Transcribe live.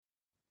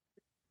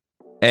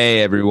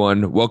Hey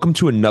everyone, welcome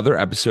to another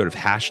episode of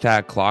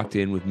Hashtag Clocked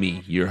In with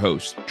me, your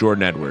host,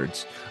 Jordan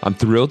Edwards. I'm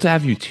thrilled to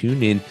have you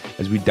tune in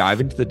as we dive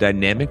into the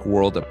dynamic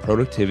world of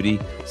productivity,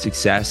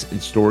 success,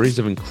 and stories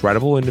of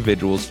incredible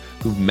individuals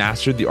who've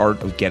mastered the art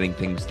of getting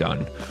things done.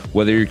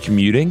 Whether you're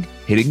commuting,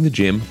 hitting the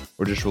gym,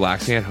 or just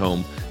relaxing at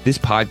home, this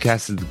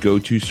podcast is the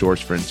go-to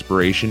source for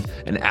inspiration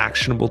and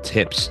actionable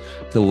tips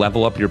to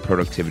level up your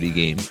productivity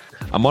game.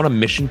 I'm on a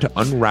mission to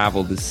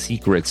unravel the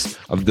secrets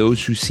of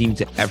those who seem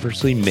to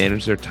effortlessly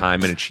manage their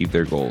time and achieve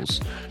their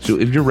goals. So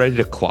if you're ready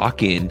to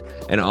clock in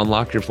and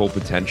unlock your full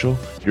potential,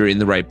 you're in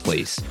the right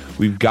place.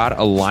 We've got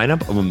a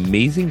lineup of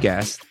amazing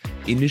guests,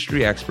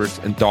 industry experts,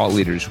 and thought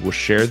leaders who will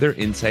share their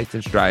insights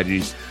and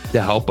strategies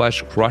to help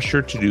us crush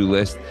your to-do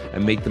list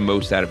and make the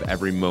most out of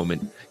every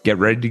moment. Get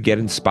ready to get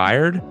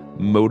inspired,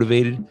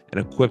 motivated,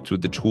 and equipped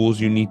with the tools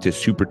you need to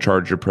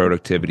supercharge your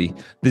productivity.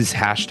 This is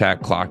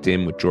Hashtag Clocked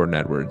In with Jordan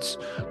Edwards.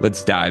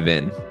 Let's dive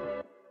in.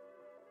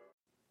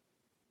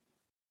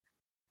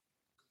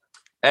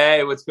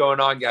 Hey, what's going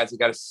on, guys? I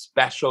got a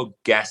special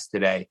guest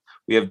today.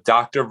 We have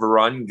Dr.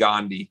 Varun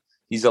Gandhi.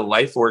 He's a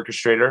life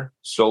orchestrator,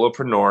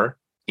 solopreneur,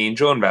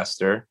 angel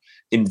investor,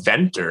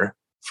 inventor,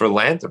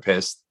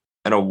 philanthropist,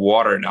 and a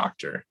water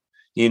doctor.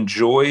 He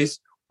enjoys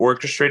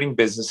orchestrating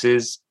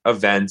businesses,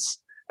 events,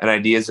 and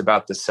ideas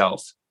about the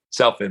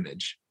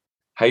self-image.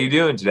 How you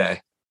doing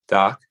today,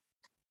 Doc?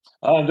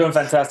 Oh, I'm doing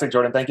fantastic,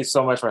 Jordan. Thank you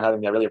so much for having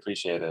me. I really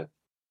appreciate it.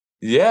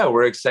 Yeah,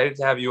 we're excited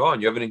to have you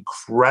on. You have an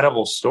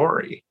incredible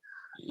story.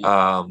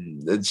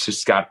 It's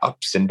just got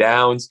ups and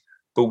downs.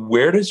 But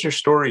where does your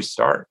story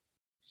start?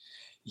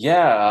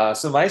 Yeah,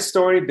 so my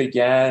story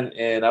began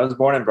I was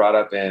born and brought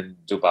up in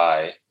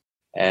Dubai,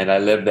 and I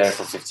lived there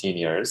for 15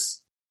 years.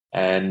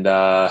 And,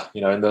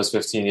 in those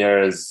 15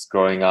 years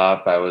growing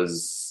up,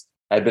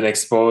 I'd been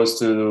exposed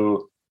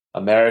to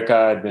America.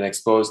 I'd been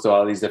exposed to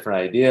all these different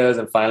ideas.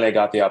 And finally, I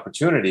got the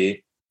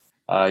opportunity.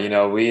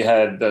 We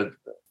had the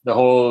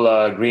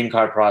whole green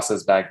card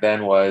process back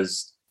then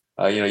was,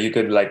 you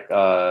could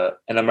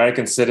an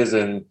American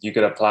citizen, you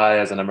could apply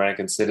as an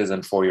American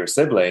citizen for your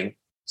sibling.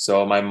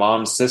 So my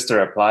mom's sister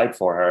applied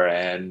for her,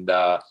 and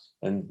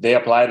they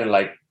applied in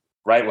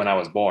right when I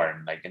was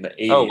born, in the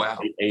 80s, Oh, wow.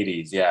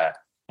 80s. Yeah.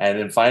 And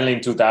then finally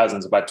in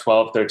 2000s, about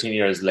 12, 13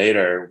 years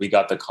later, we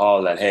got the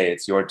call that, hey,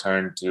 it's your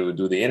turn to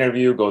do the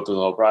interview, go through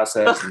the whole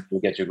process, and you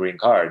get your green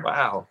card.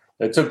 Wow.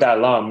 It took that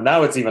long.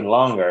 Now it's even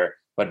longer.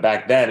 But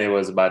back then it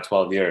was about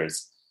 12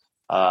 years.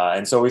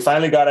 And so we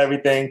finally got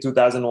everything.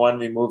 2001,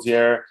 we moved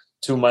here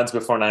 2 months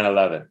before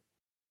 9/11.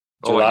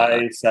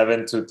 July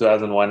 7th,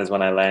 2001 is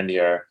when I land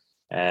here.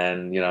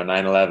 And,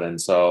 9/11.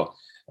 So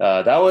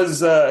that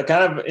was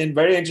kind of in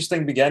very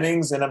interesting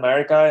beginnings in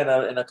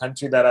America, in a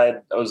country that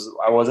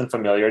I wasn't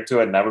familiar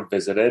to. I'd never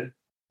visited. It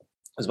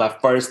was my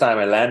first time.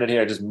 I landed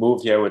here. I just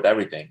moved here with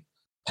everything,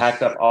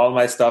 packed up all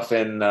my stuff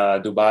in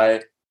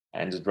Dubai,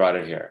 and just brought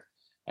it here.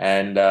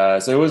 And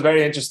so it was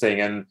very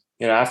interesting. And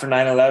after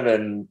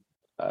 9/11,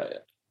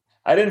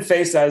 I didn't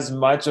face as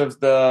much of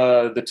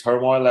the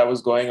turmoil that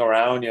was going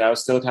around. I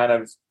was still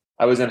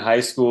I was in high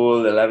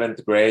school.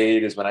 11th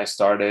grade is when I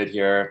started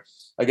here.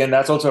 Again,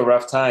 that's also a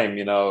rough time,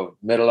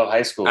 middle of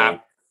high school.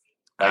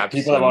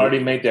 People have already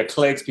made their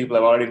cliques. People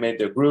have already made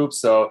their groups.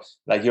 So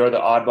you're the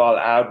oddball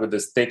out with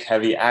this thick,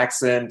 heavy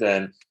accent,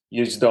 and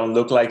you just don't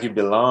look like you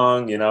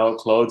belong,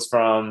 clothes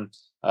from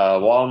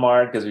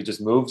Walmart because we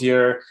just moved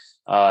here.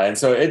 And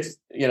so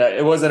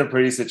it wasn't a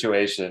pretty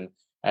situation.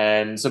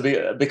 And so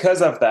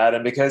because of that,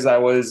 and because I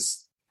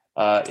was,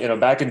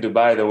 back in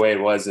Dubai, the way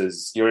it was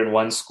is you're in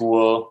one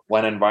school,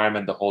 one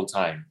environment the whole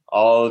time.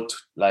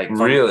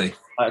 Really?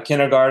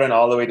 Kindergarten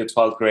all the way to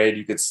 12th grade,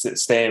 you could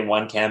stay in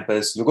one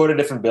campus. You go to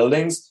different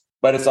buildings,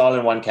 but it's all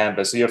in one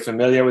campus. So you're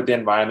familiar with the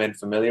environment,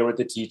 familiar with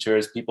the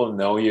teachers, people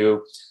know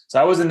you. So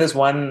I was in this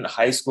one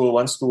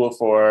school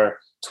for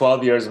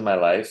 12 years of my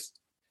life.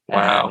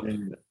 Wow.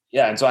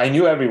 And so I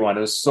knew everyone.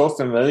 It was so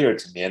familiar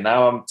to me. And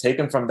now I'm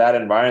taken from that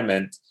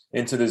environment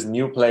into this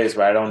new place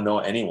where I don't know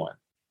anyone.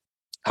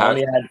 I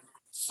only had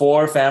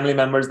 4 family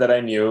members that I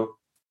knew,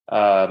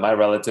 my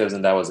relatives,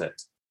 and that was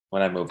it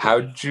when I moved.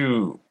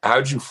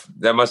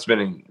 That must have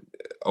been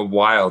a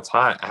wild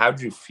time. How'd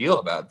you feel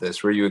about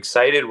this? Were you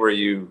excited? Were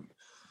you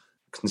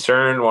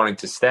concerned, wanting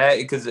to stay?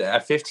 Because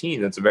at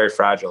 15, that's a very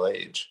fragile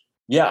age.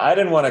 Yeah, I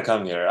didn't want to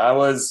come here. I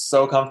was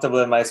so comfortable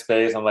in my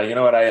space. I'm like, you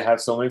know what? I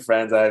have so many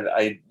friends.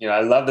 I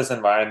love this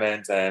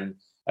environment, and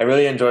I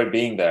really enjoyed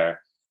being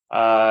there.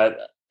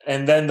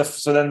 And then the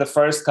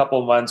first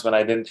couple months when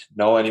I didn't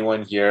know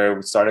anyone here,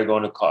 we started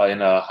going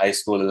to high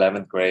school,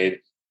 11th grade.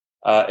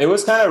 It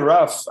was kind of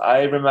rough.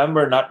 I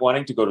remember not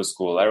wanting to go to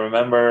school. I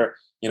remember,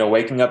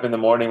 waking up in the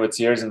morning with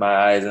tears in my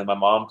eyes, and my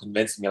mom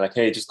convinced me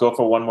hey, just go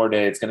for one more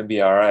day. It's going to be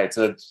all right.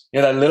 So,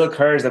 that little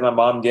courage that my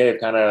mom gave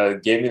kind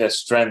of gave me the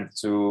strength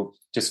to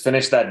just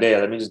finish that day.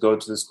 Let me just go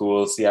to the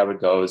school, see how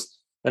it goes.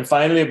 And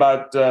finally,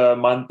 about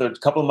a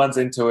couple months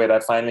into it,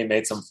 I finally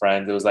made some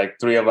friends. It was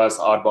 3 of us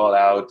oddball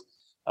out.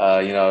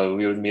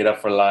 We would meet up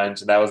for lunch.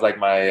 And that was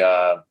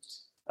my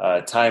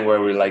time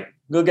where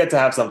we'll get to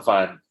have some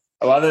fun.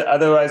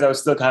 otherwise I was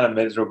still kind of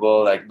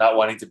miserable, like not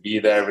wanting to be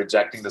there,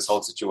 rejecting this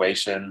whole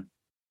situation.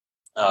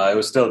 It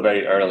was still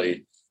very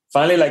early.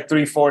 Finally, like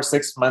 3, 4,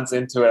 6 months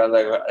into it,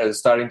 it was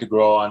starting to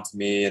grow onto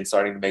me and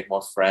starting to make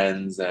more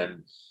friends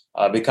and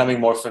becoming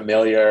more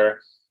familiar.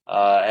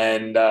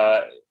 And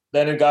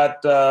then it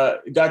got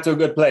to a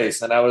good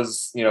place, and I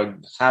was,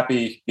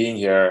 happy being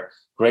here,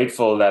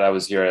 grateful that I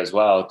was here as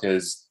well,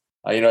 because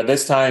at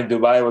this time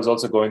Dubai was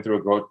also going through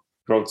a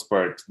growth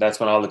spurt. That's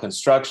when all the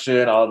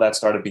construction, all of that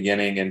started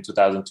beginning in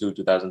 2002,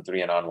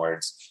 2003, and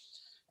onwards.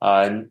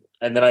 And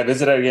then I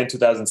visited again in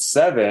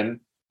 2007.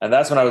 And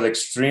that's when I was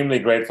extremely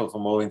grateful for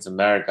moving to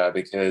America,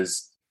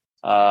 because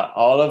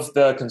all of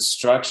the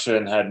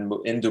construction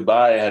in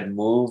Dubai had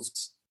moved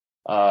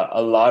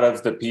a lot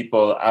of the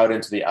people out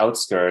into the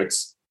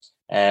outskirts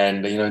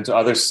and into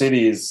other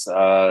cities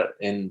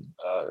in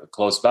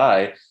close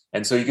by,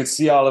 and so you could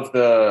see all of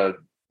the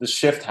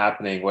shift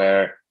happening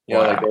where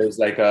like there's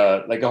like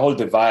a whole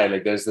divide.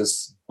 Like there's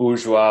this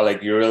bourgeois,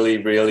 like really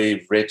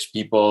really rich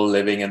people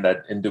living in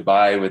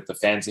Dubai with the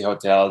fancy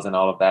hotels and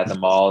all of that, the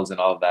malls and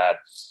all of that.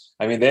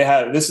 I mean,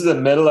 this is the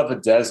middle of a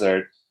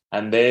desert,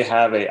 and they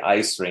have a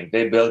ice rink.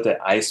 They built an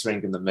ice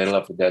rink in the middle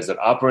of the desert,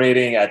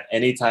 operating at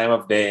any time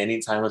of day,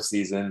 any time of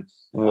season.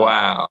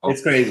 Wow.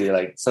 It's crazy.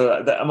 Like,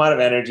 so the amount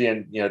of energy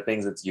and,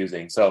 things it's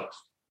using. So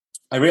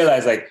I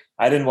realized like,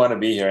 I didn't want to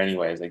be here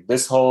anyways. Like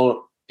this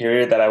whole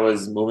period that I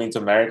was moving to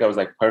America was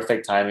like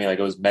perfect timing. Like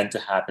it was meant to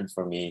happen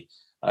for me.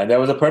 And there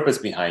was a purpose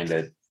behind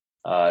it.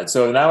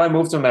 So now I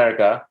moved to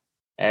America,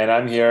 and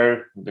I'm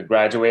here,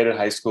 graduated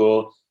high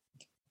school,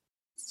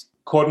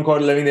 quote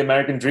unquote, living the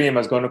American dream. I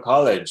was going to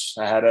college.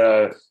 I had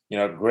a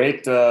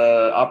great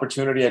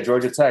opportunity at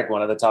Georgia Tech,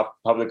 one of the top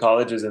public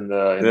colleges in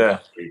the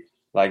country.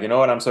 Like,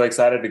 I'm so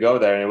excited to go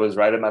there, and it was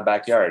right in my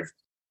backyard.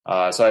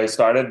 So I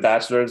started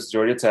bachelor's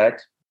Georgia Tech,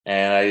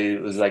 and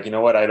I was like, I'm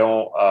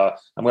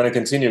going to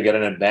continue, get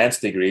an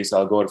advanced degree, so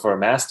I'll go for a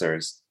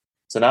master's.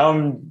 So now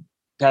I'm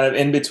kind of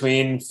in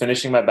between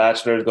finishing my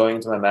bachelor's, going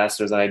into my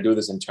master's, and I do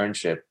this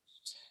internship.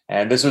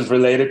 And this was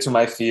related to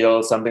my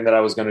field, something that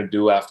I was going to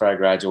do after I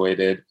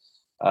graduated.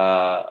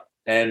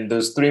 And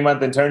this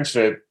 3-month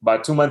internship,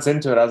 about 2 months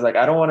into it, I was like,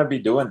 I don't want to be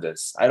doing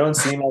this. I don't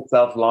see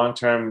myself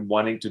long-term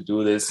wanting to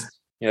do this.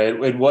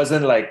 It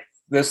wasn't like,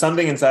 there's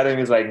something inside of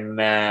me is like,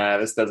 nah,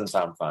 this doesn't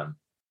sound fun.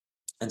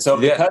 And so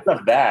because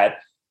of that,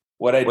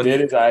 what I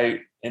did is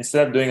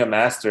instead of doing a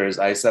master's,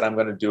 I said, I'm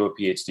going to do a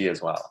PhD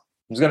as well.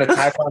 I'm just going to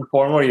tack on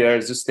 4 more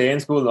years, just stay in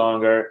school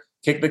longer,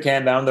 kick the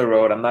can down the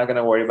road. I'm not going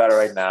to worry about it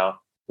right now.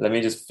 Let me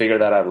just figure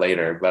that out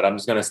later, but I'm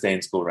just going to stay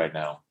in school right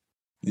now.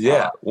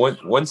 Yeah.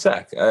 One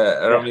sec.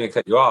 I don't mean to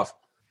cut you off,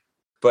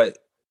 but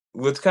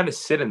let's kind of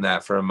sit in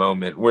that for a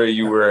moment, where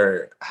you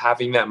were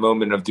having that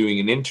moment of doing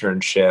an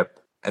internship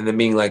and then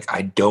being like,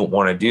 I don't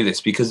want to do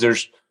this, because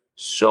there's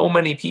so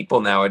many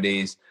people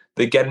nowadays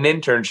that get an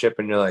internship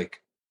and you're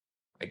like,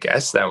 I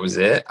guess that was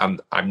it. I'm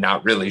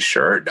not really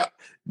sure.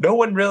 No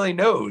one really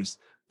knows.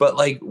 But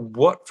like,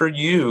 what for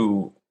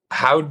you,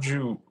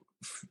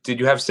 did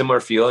you have similar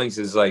feelings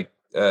as like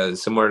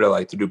similar to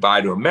like to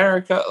Dubai to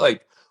America?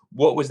 Like,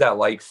 what was that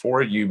like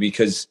for you?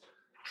 Because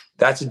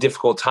that's a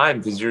difficult time,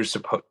 because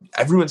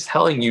everyone's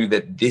telling you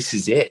that this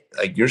is it.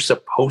 Like, you're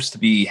supposed to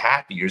be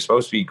happy. You're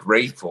supposed to be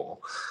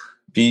grateful,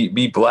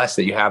 be blessed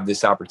that you have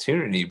this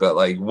opportunity. But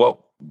like,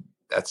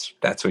 that's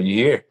what you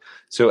hear.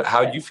 So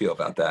how do you feel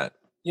about that?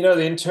 The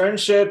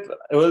internship,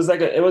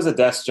 it was a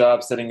desk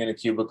job, sitting in a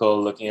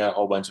cubicle, looking at a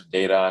whole bunch of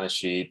data on a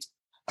sheet.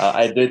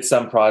 I did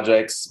some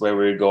projects where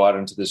we would go out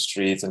into the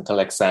streets and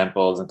collect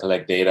samples and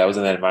collect data. I was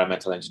in the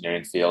environmental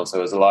engineering field, so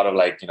it was a lot of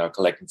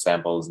collecting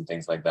samples and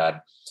things like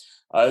that.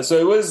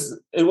 So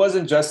it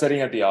wasn't just sitting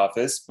at the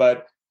office,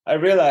 but I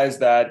realized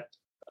that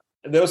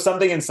there was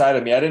something inside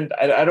of me. I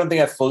don't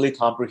think I fully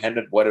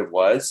comprehended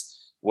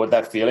what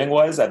that feeling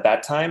was at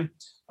that time.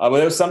 But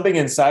there was something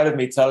inside of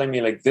me telling me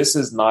like, this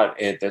is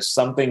not it. There's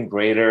something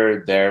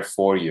greater there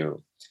for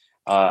you.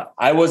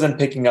 I wasn't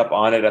picking up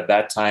on it at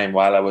that time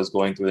while I was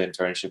going through the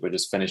internship or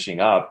just finishing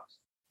up.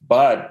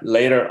 But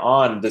later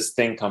on, this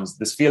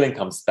feeling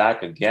comes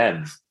back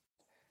again.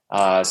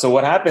 So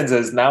what happens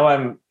is now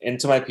I'm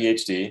into my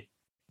PhD,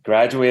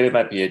 graduated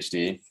my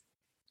PhD,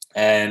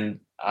 and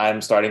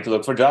I'm starting to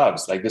look for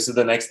jobs. Like, this is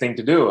the next thing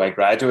to do. I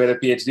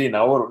graduated PhD.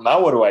 Now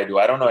what do?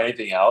 I don't know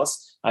anything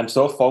else. I'm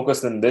so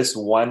focused in this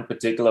one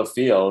particular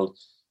field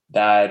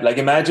that, like,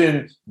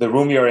 imagine the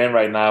room you're in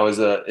right now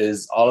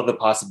is all of the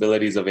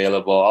possibilities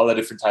available, all the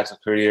different types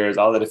of careers,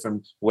 all the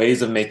different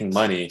ways of making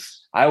money.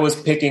 I was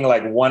picking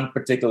like one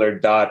particular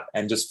dot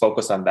and just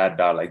focus on that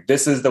dot. Like,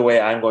 this is the way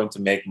I'm going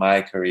to make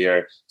my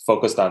career,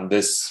 focused on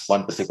this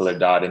one particular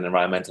dot in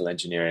environmental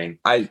engineering.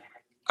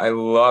 I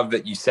love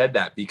that you said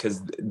that,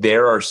 because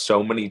there are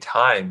so many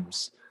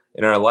times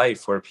in our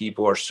life where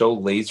people are so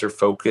laser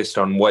focused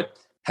on what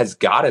has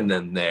gotten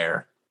them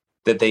there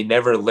that they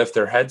never lift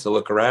their heads to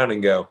look around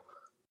and go,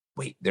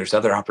 wait, there's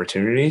other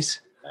opportunities.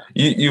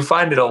 You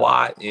find it a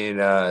lot in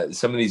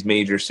some of these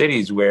major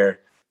cities where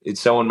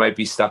someone might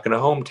be stuck in a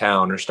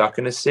hometown or stuck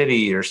in a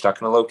city or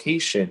stuck in a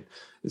location.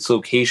 it's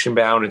location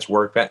bound, it's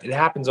work bound. It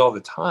happens all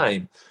the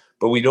time,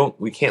 but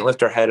we can't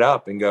lift our head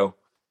up and go,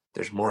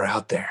 there's more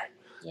out there.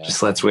 Yeah.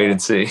 Just let's wait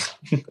and see.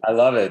 I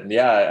love it.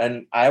 Yeah.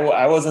 And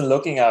I wasn't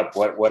looking at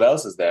what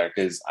else is there,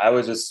 because I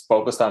was just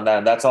focused on that.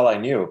 And that's all I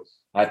knew.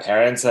 My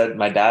parents had,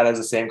 my dad has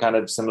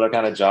the similar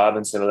kind of job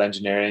in civil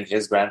engineering.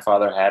 His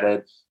grandfather had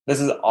it. This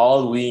is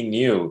all we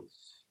knew.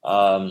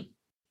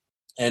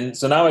 And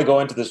so now I go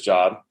into this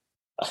job.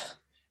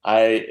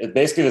 It's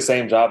basically the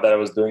same job that I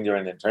was doing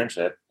during the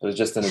internship. It was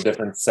just in a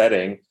different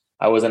setting.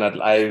 I was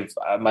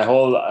my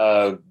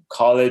whole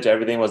college,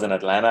 everything was in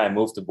Atlanta. I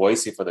moved to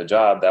Boise for the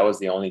job. That was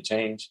the only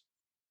change.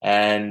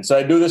 And so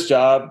I do this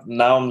job.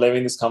 Now I'm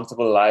living this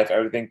comfortable life,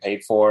 everything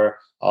paid for,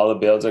 all the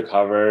bills are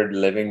covered,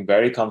 living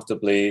very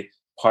comfortably,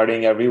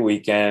 partying every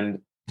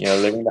weekend,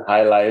 living the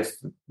high life,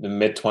 the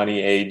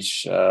mid-20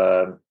 age,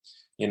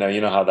 you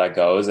know how that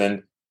goes.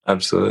 And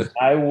absolutely,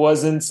 I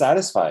wasn't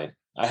satisfied.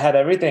 I had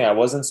everything. I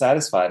wasn't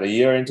satisfied. A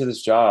year into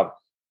this job,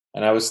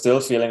 and I was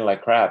still feeling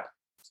like crap.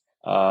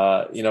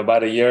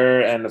 About a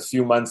year and a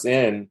few months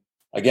in,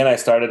 again, I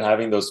started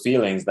having those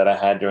feelings that I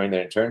had during the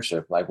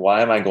internship. Like,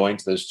 why am I going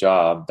to this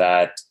job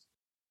that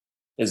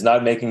is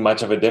not making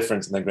much of a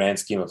difference in the grand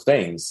scheme of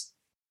things?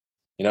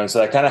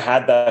 So I kind of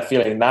had that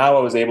feeling. Now I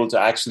was able to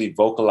actually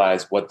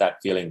vocalize what that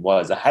feeling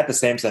was. I had the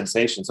same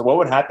sensation. So what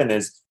would happen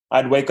is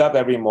I'd wake up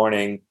every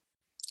morning.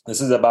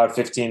 This is about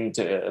 15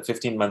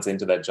 months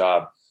into that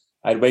job.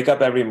 I'd wake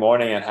up every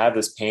morning and have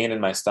this pain in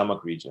my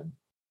stomach region.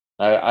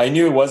 I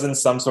knew it wasn't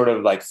some sort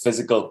of like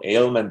physical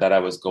ailment that I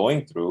was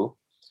going through.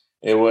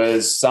 It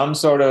was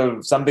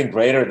something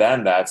greater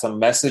than that, some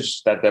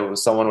message that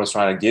someone was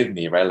trying to give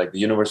me, right? Like the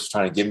universe was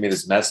trying to give me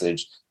this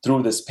message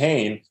through this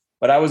pain,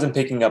 but I wasn't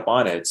picking up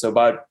on it. So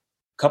about a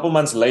couple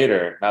months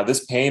later, now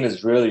this pain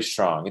is really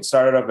strong. It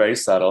started off very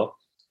subtle,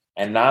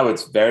 and now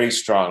it's very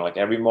strong. Like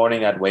every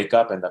morning I'd wake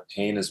up and the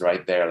pain is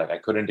right there. Like I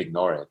couldn't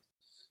ignore it.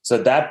 So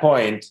at that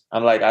point,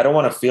 I'm like, I don't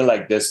want to feel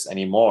like this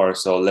anymore.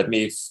 So let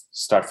me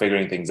start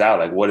figuring things out.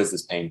 Like, what is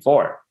this pain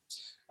for?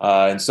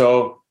 And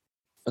so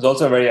it was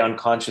also a very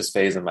unconscious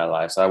phase in my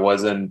life. So I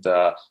wasn't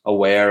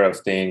aware of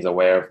things,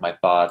 aware of my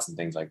thoughts and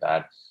things like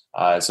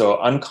that. So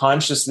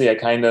unconsciously, I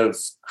kind of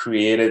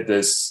created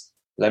this,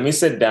 let me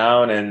sit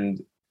down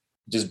and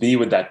just be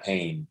with that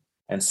pain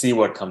and see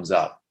what comes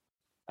up.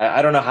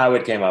 I don't know how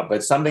it came up,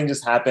 but something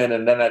just happened.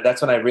 And then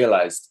that's when I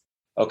realized,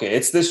 okay,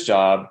 it's this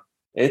job.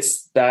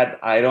 It's that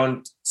I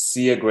don't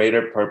see a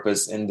greater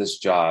purpose in this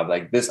job.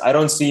 Like this, I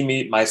don't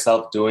see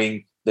myself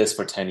doing this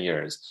for 10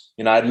 years.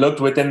 I'd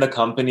looked within the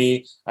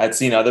company. I'd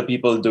seen other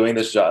people doing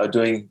this job,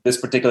 doing this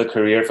particular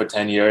career for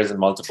 10 years in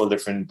multiple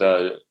different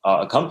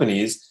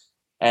companies.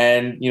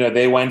 And,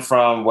 they went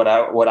from what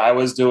I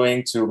was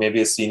doing to maybe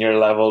a senior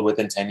level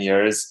within 10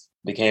 years,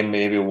 became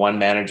maybe one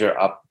manager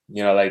up,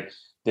 like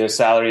their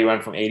salary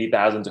went from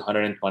 80,000 to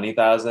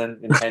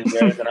 120,000 in 10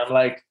 years. And I'm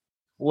like,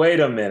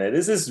 wait a minute,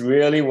 is this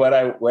really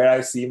where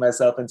I see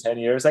myself in 10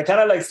 years? I kind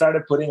of like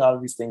started putting all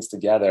these things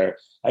together.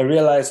 I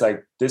realized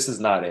like, this is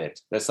not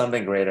it. There's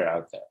something greater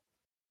out there.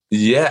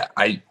 Yeah.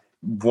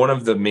 One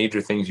of the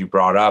major things you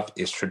brought up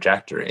is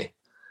trajectory.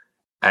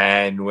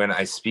 And when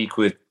I speak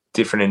with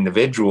different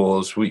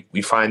individuals, we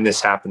find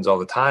this happens all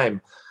the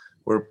time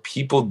where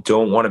people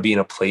don't want to be in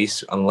a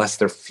place unless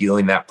they're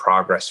feeling that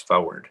progress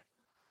forward.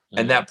 Mm-hmm.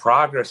 And that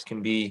progress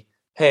can be,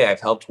 hey,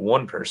 I've helped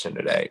one person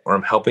today, or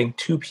I'm helping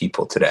two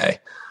people today.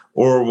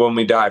 Or when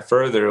we dive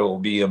further, it will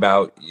be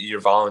about your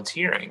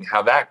volunteering,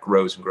 how that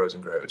grows and grows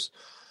and grows.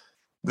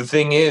 The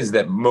thing is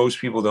that most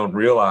people don't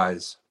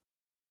realize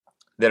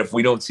that if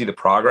we don't see the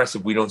progress,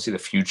 if we don't see the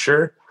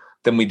future,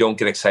 then we don't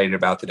get excited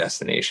about the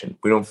destination.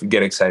 We don't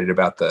get excited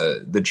about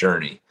the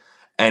journey.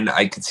 And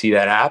I could see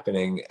that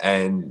happening.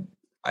 And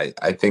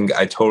I think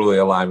I totally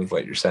align with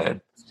what you're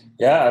saying.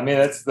 Yeah, I mean,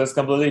 that's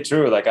completely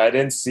true. Like I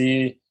didn't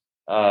see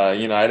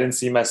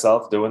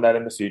myself doing that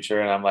in the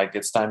future. And I'm like,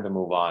 it's time to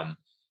move on.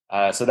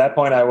 So at that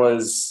point I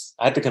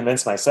had to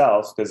convince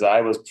myself, because I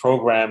was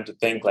programmed to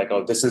think like,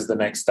 oh, this is the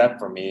next step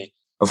for me.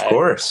 Of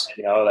course.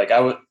 Like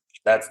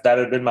that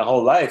had been my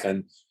whole life.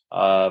 And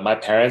my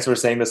parents were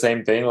saying the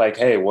same thing. Like,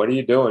 hey, what are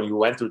you doing? You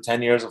went through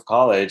 10 years of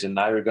college and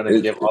now you're going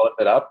to give all of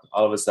it up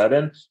all of a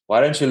sudden. Why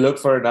don't you look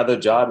for another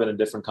job in a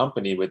different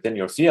company within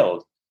your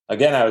field?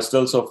 Again, I was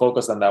still so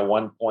focused on that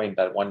one point,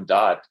 that one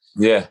dot.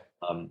 Yeah.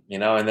 And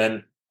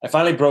then I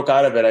finally broke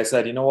out of it. I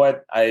said, you know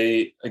what?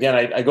 I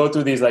go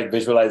through these like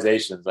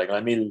visualizations, like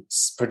let me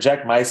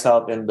project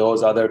myself in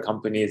those other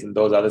companies and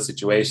those other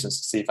situations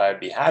to see if I'd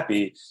be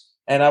happy.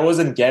 And I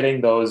wasn't getting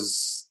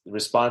those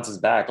responses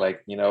back.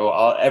 Like,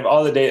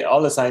 all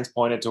the signs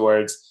pointed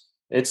towards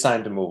it's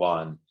time to move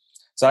on.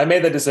 So I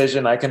made the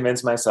decision. I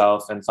convinced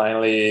myself. And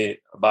finally,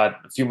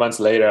 about a few months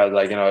later, I was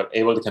like,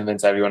 able to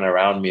convince everyone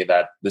around me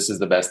that this is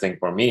the best thing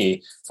for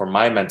me, for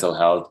my mental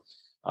health.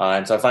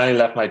 And so I finally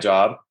left my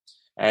job.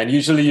 And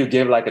usually you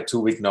give like a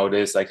 2-week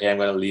notice, like, hey, I'm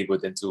going to leave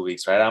within 2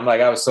 weeks, right? I'm like,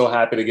 I was so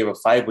happy to give a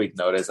 5-week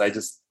notice. I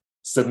just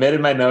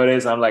submitted my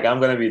notice. I'm like, I'm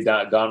going to be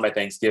gone by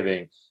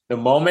Thanksgiving. The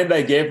moment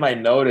I gave my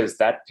notice,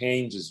 that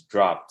pain just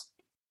dropped.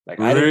 Like,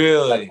 I didn't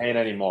feel that pain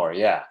anymore.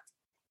 Yeah.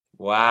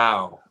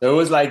 Wow. It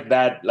was like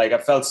that. Like I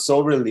felt so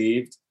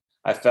relieved.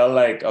 I felt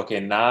like, okay,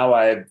 now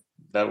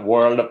the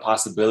world of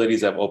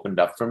possibilities have opened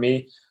up for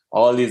me.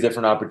 All these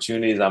different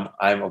opportunities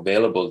I'm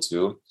available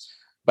to.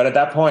 But at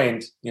that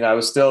point, I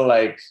was still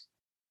like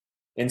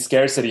in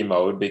scarcity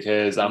mode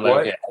because I'm like,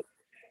 What? okay.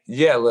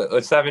 Yeah,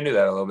 let's dive into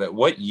that a little bit.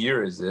 What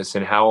year is this,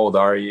 and how old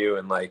are you?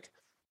 And like,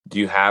 do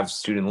you have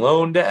student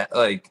loan debt?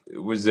 Like,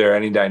 was there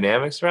any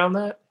dynamics around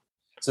that?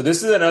 So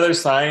this is another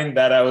sign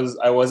that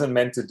I wasn't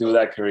meant to do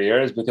that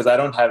career, is because I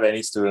don't have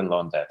any student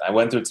loan debt. I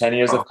went through 10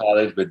 years Oh, of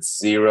college with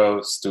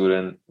zero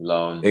student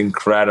loan.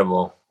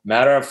 incredible.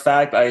 Matter of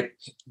fact, I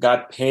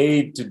got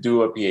paid to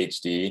do a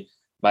PhD.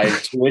 My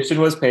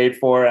tuition was paid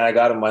for, and I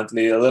got a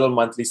little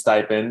monthly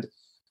stipend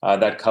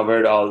that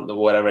covered all the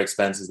whatever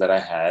expenses that I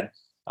had.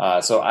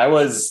 So I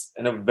was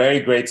in a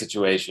very great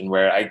situation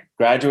where I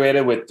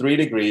graduated with 3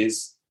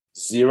 degrees,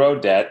 zero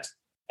debt,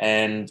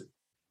 and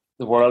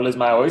the world is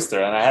my oyster.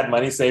 And I had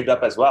money saved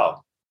up as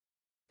well.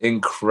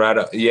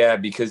 Incredible. Yeah,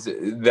 because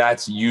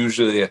that's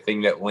usually a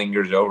thing that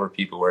lingers over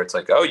people where it's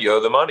like, oh, you owe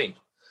the money.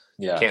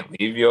 Yeah. Can't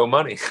leave, you owe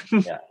money.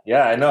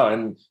 Yeah, I know.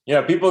 And,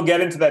 people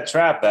get into that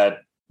trap that,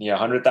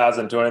 $100,000,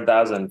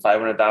 $200,000,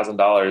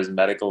 $500,000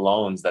 medical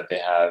loans that they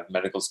have,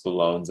 medical school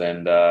loans.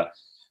 And,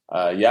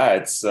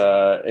 it's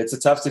a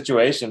tough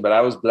situation, but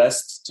I was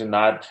blessed to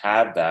not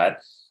have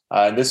that.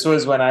 This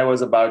was when I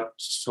was about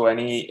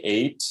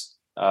 28,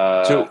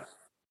 to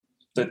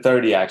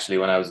 30, actually,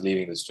 when I was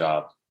leaving this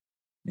job.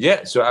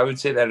 Yeah, so I would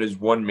say that is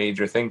one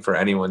major thing for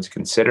anyone to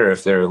consider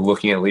if they're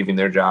looking at leaving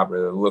their job or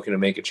they're looking to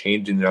make a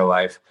change in their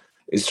life,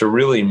 is to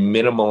really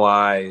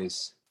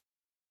minimalize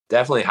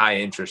definitely high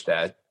interest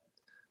debt,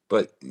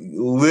 but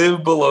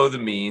live below the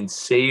means,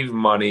 save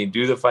money,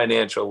 do the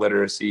financial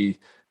literacy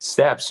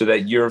steps so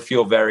that you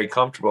feel very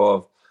comfortable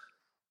of,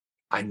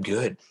 I'm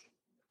good.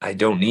 I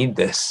don't need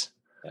this.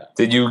 Yeah.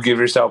 Did you give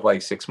yourself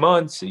like 6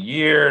 months, a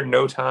year,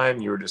 no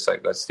time? You were just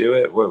like, let's do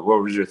it. What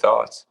was your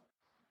thoughts?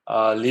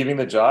 Leaving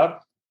the job?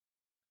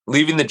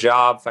 Leaving the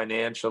job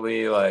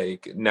financially,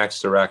 like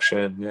next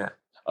direction. Yeah.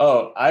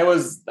 Oh,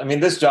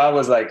 this job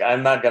was like,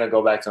 I'm not going to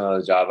go back to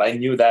another job. I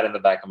knew that in the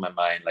back of my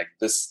mind, like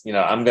this,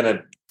 I'm going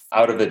to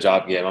out of the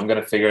job game. I'm going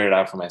to figure it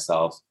out for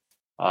myself.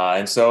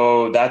 And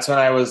so that's when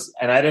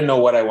and I didn't know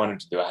what I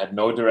wanted to do. I had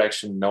no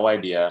direction, no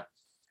idea.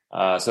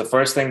 So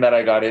first thing that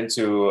I got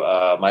into,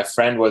 my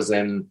friend was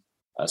in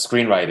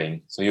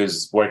screenwriting. So he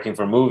was working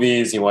for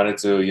movies. He wanted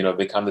to,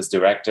 become this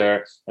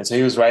director. And so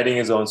he was writing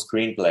his own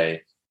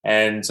screenplay.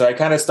 And so I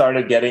kind of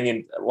started getting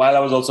in while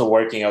I was also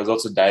working. I was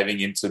also diving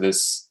into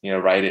this,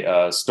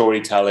 writing,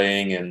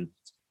 storytelling, and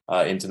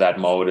into that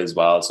mode as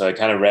well. So I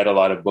kind of read a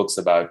lot of books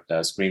about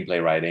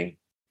screenplay writing.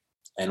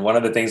 And one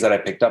of the things that I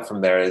picked up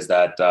from there is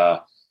that,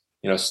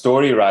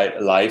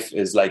 life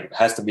is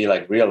has to be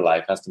like real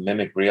life, has to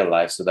mimic real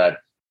life, so that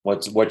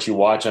what you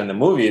watch on the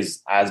movie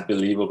is as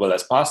believable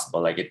as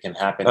possible. Like it can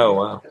happen. Oh,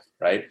 wow.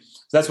 Right.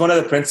 So that's one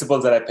of the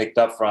principles that I picked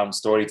up from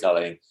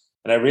storytelling.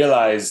 And I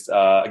realized,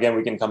 again,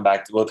 we'll come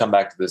back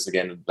to this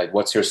again. Like,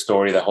 what's your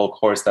story? The whole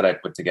course that I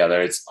put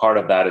together, it's part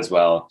of that as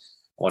well.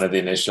 One of the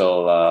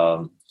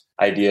initial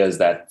ideas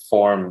that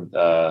formed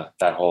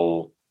that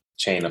whole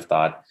chain of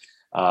thought.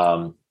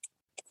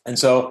 And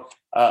so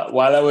I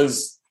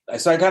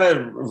kind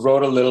of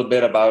wrote a little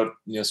bit about,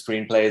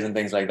 screenplays and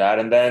things like that.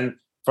 And then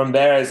from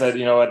there, I said,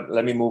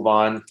 let me move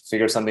on,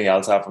 figure something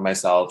else out for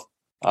myself.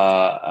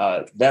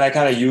 Then I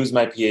kind of used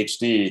my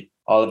PhD,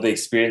 all of the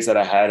experience that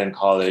I had in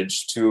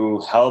college, to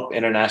help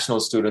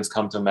international students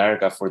come to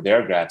America for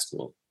their grad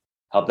school,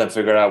 help them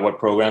figure out what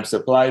programs to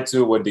apply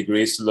to, what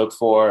degrees to look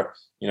for,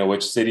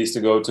 which cities to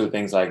go to,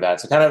 things like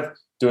that. So kind of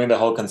doing the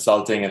whole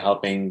consulting and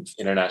helping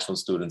international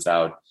students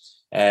out.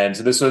 And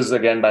so this was,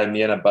 again, by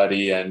me and a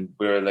buddy, and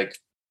we were like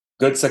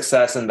good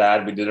success in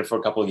that. We did it for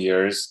a couple of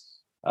years.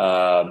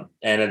 And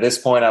at this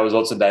point, I was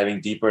also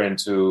diving deeper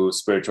into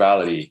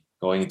spirituality,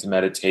 going into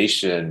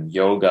meditation,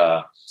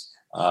 yoga.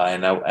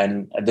 And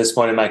at this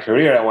point in my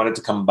career, I wanted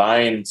to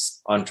combine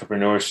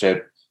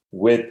entrepreneurship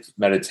with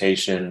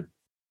meditation,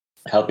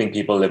 helping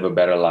people live a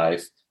better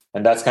life.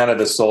 And that's kind of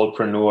the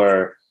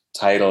soulpreneur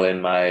title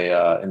in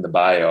my in the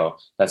bio.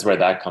 That's where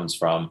that comes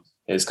from,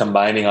 is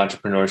combining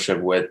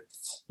entrepreneurship with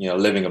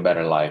living a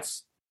better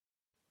life.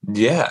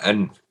 Yeah,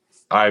 and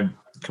I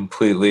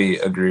completely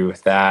agree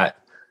with that.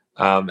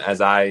 As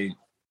I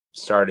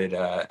started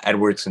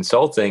Edwards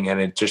Consulting, and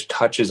it just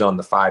touches on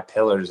the 5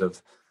 pillars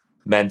of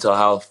mental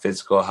health,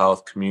 physical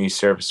health, community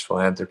service,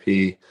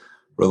 philanthropy,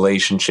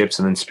 relationships,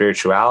 and then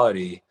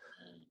spirituality.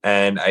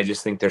 And I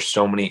just think there's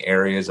so many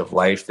areas of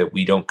life that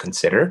we don't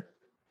consider.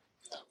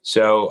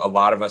 So a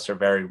lot of us are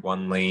very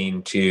one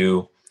lane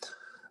to,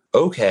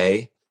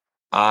 okay,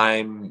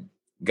 I'm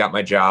got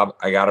my job,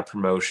 I got a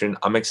promotion,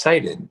 I'm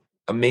excited,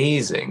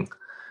 amazing.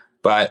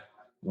 But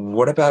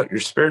what about your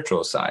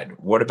spiritual side?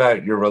 What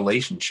about your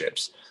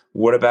relationships?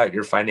 What about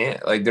your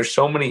finance? Like, there's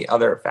so many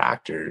other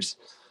factors.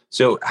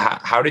 So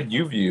how did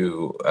you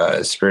view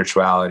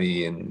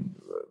spirituality and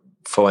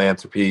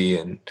philanthropy,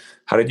 and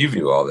how did you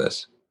view all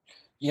this?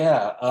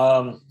 Yeah.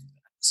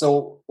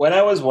 So when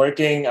I was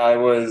working, I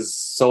was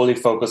solely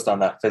focused on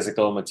that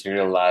physical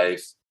material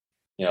life,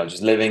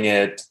 just living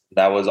it.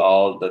 That was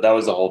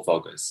the whole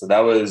focus. So that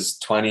was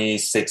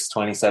 26,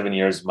 27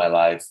 years of my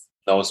life,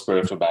 no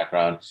spiritual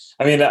background.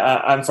 I mean,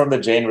 I'm from the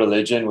Jain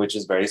religion, which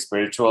is very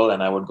spiritual,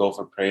 and I would go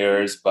for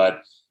prayers,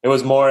 but it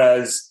was more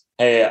as,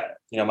 hey,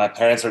 my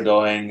parents are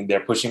going, they're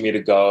pushing me to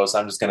go, so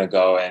I'm just going to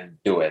go and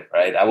do it,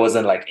 right? I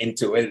wasn't like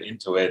into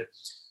it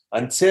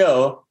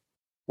until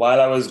while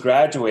I was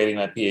graduating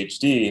my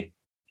PhD,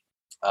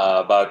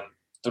 about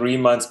 3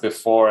 months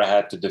before I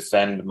had to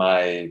defend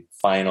my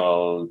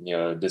final,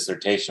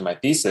 dissertation, my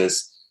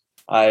thesis,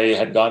 I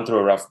had gone through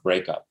a rough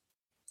breakup.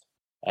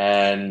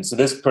 And so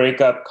this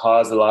breakup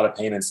caused a lot of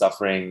pain and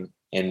suffering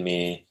in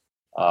me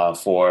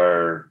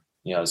for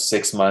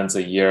 6 months,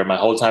 a year. My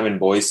whole time in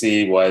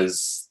Boise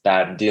was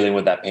that dealing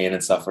with that pain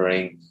and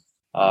suffering.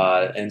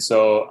 And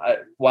so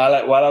while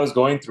I was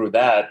going through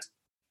that,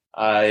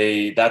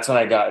 that's when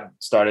I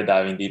started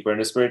diving deeper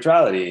into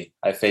spirituality.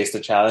 I faced a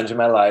challenge in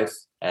my life,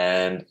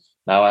 and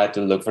now I had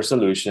to look for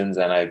solutions,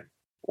 and I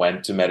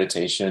went to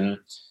meditation.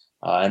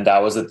 And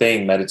that was the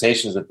thing.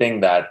 Meditation is the thing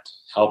that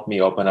helped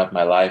me open up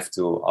my life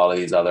to all of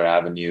these other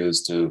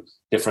avenues, to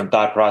different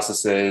thought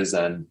processes.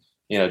 And,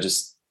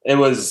 just, it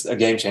was a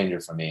game changer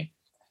for me.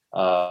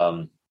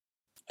 And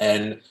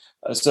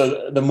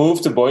so the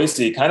move to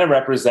Boise kind of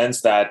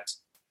represents that,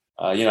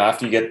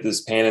 after you get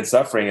this pain and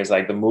suffering, is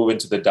like the move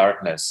into the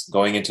darkness,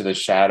 going into the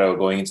shadow,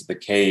 going into the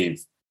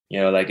cave.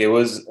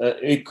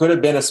 It could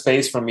have been a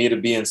space for me to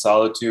be in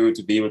solitude,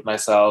 to be with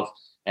myself,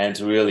 and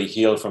to really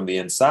heal from the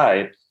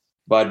inside.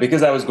 But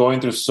because I was going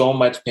through so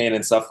much pain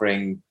and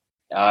suffering,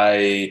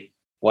 I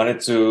wanted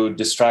to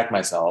distract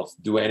myself,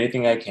 do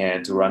anything I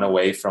can to run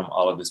away from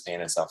all of this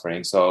pain and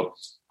suffering. So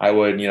I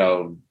would,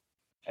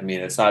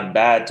 it's not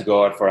bad to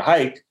go out for a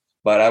hike,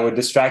 but I would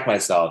distract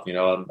myself.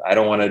 I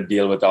don't want to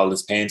deal with all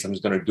this pain, so I'm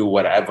just going to do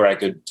whatever I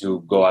could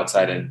to go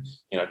outside and,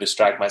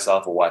 distract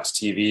myself, or watch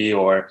TV,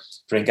 or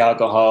drink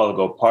alcohol, or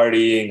go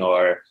partying,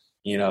 or,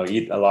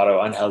 eat a lot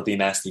of unhealthy,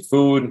 nasty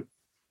food.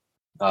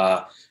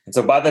 And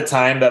so by the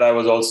time that I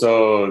was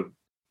also,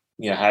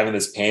 having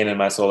this pain in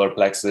my solar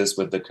plexus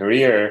with the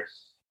career,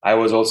 I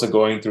was also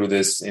going through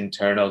this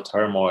internal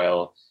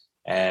turmoil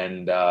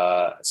and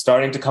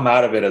starting to come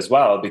out of it as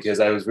well, because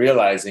I was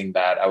realizing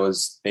that I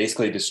was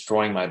basically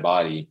destroying my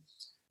body.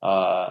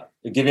 To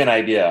give you an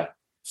idea,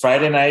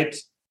 Friday night,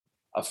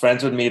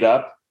 friends would meet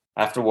up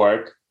after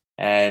work,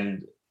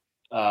 and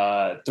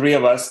 4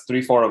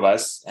 of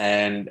us,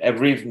 and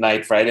every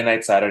night, Friday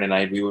night, Saturday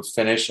night, we would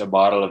finish a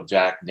bottle of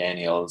Jack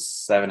Daniel's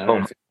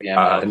 750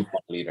 ml 1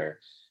 liter.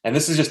 And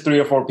this is just 3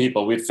 or 4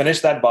 people. We'd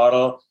finish that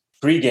bottle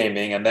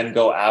pre-gaming and then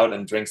go out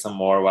and drink some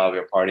more while we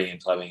were partying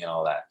and clubbing and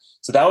all that.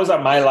 So that was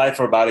my life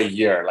for about a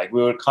year. Like,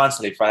 we would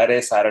constantly,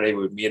 Friday, Saturday,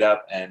 we would meet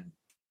up and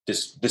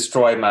just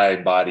destroy my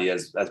body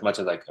as much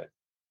as I could.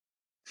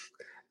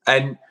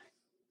 And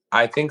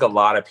I think a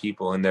lot of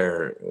people in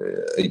there,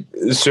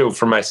 so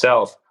for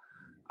myself,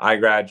 I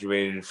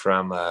graduated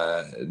from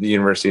the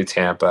University of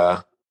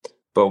Tampa,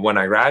 but when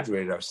I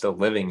graduated, I was still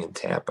living in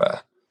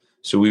Tampa.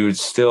 So we would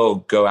still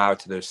go out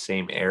to those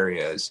same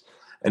areas.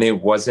 And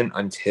it wasn't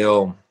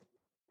until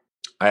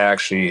I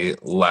actually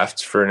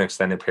left for an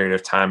extended period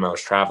of time, I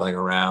was traveling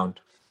around,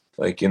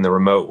 like, in the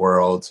remote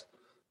world.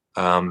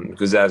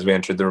 Because as we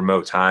entered the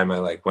remote time,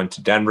 I went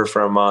to Denver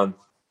for a month,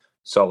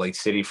 Salt Lake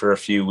City for a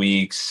few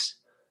weeks,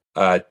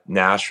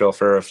 Nashville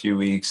for a few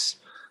weeks.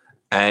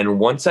 And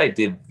once I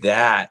did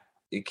that,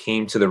 it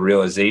came to the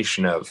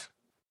realization of,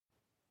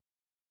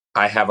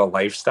 I have a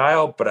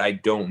lifestyle, but I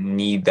don't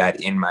need that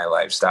in my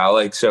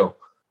lifestyle. So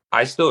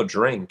I still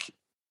drink,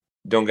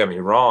 don't get me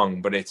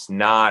wrong, but it's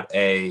not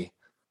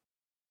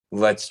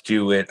let's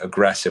do it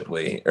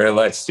aggressively, or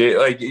let's do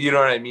it, you know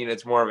what I mean?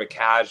 It's more of a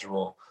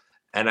casual.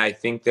 And I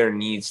think there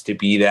needs to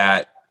be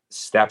that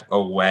step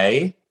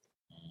away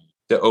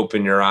to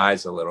open your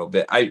eyes a little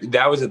bit.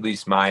 That was at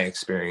least my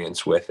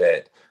experience with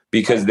it,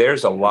 because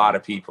there's a lot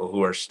of people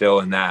who are still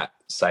in that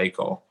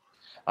cycle.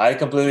 I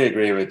completely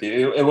agree with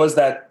you. It was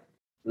that,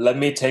 let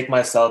me take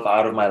myself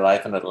out of my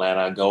life in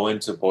Atlanta, go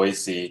into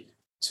Boise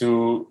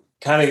to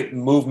kind of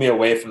move me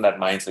away from that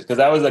mindset. Because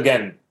I was,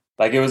 again,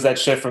 it was that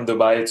shift from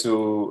Dubai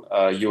to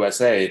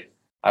USA.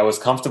 I was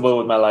comfortable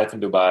with my life in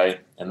Dubai,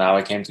 and now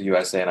I came to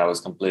USA and I was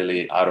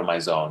completely out of my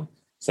zone.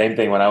 Same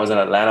thing when I was in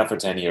Atlanta for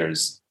 10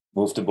 years,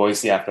 moved to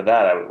Boise after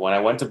that. When I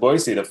went to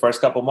Boise, the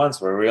first couple months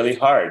were really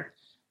hard.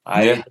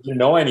 I didn't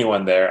know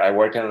anyone there. I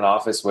worked in an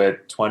office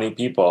with 20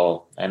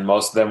 people, and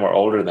most of them were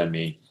older than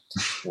me,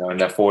 in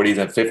their 40s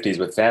and 50s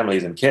with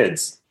families and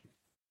kids.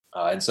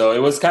 And so it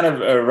was kind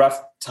of a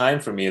rough time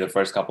for me the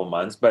first couple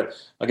months. But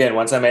again,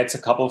 once I met a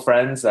couple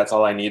friends, that's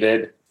all I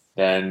needed.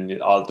 Then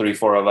all 3,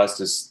 4 of us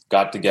just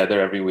got together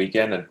every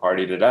weekend and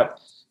partied it up.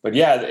 But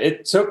yeah,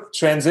 it took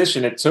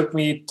transition. It took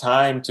me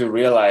time to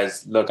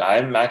realize, look,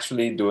 I'm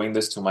actually doing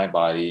this to my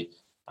body.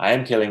 I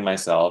am killing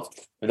myself.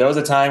 But there was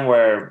a time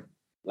where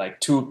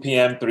 2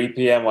 p.m., 3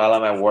 p.m. while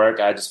I'm at work,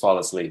 I just fall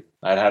asleep.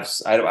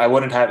 I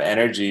wouldn't have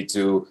energy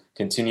to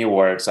continue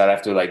work. So I'd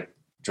have to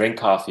drink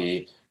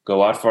coffee,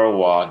 go out for a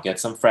walk, get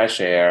some fresh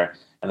air,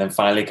 and then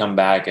finally come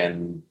back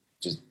and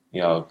just,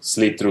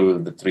 sleep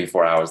through the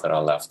 3-4 hours that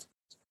are left.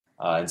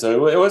 And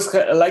so it was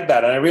like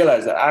that. And I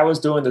realized that I was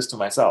doing this to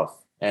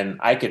myself and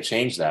I could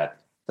change that.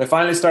 So I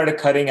finally started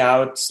cutting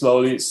out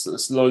slowly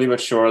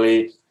but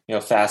surely,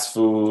 fast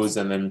foods,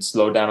 and then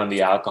slow down on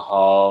the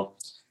alcohol.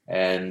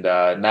 And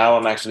now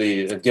I'm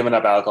actually given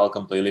up alcohol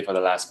completely for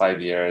the last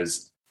 5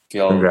 years.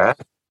 Feel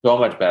Congrats. so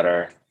much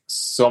better,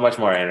 so much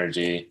more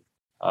energy.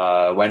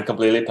 Went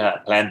completely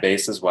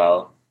plant-based as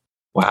well.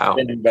 Wow.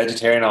 I've been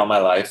vegetarian all my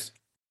life.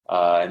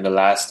 In the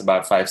last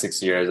about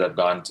 5-6 years, I've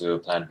gone to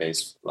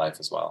plant-based life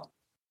as well.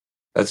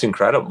 That's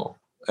incredible.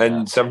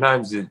 And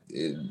sometimes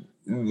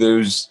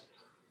there's,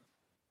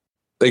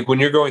 like, when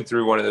you're going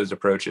through one of those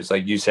approaches,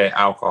 like you say,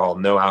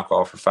 no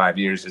alcohol for 5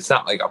 years, it's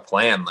not like a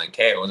plan. Like,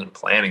 hey, I wasn't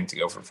planning to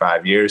go for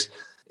 5 years.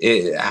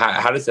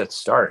 How does that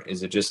start?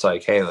 Is it just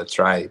like, hey, let's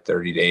try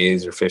 30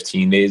 days or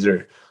 15 days?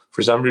 Or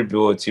for some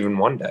people, it's even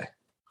one day.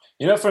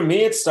 For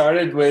me, it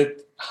started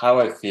with how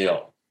I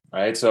feel,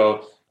 right?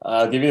 So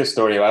I'll give you a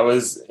story.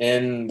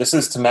 This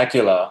is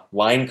Temecula,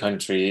 wine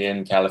country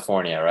in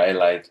California, right?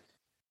 Like,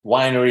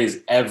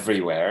 wineries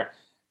everywhere.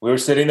 We were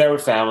sitting there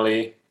with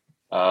family.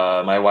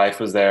 My wife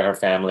was there, her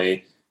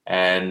family,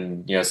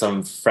 and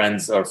some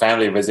friends or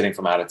family visiting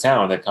from out of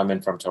town that come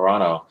in from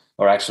Toronto,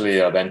 or actually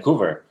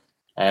Vancouver.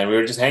 And we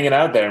were just hanging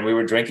out there, and we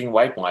were drinking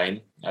white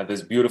wine at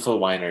this beautiful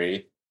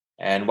winery.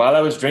 And while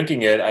I was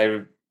drinking it,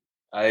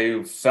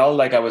 I felt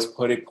like I was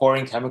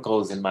pouring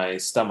chemicals in my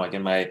stomach,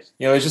 it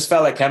just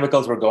felt like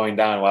chemicals were going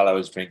down while I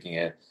was drinking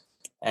it.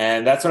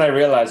 And that's when I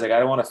realized, like, I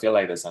don't want to feel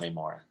like this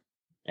anymore.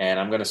 And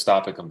I'm going to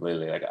stop it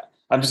completely. Like,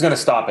 I'm just going to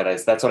stop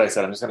it. That's what I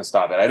said. I'm just going to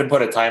stop it. I didn't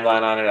put a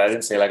timeline on it. I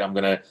didn't say, like, I'm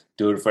going to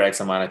do it for X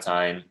amount of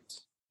time.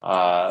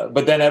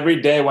 But then every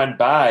day went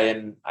by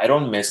and I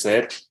don't miss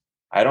it.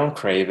 I don't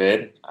crave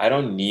it. I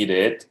don't need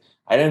it.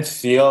 I didn't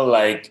feel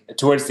like,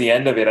 towards the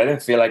end of it, I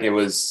didn't feel like it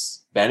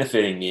was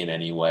benefiting me in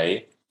any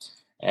way.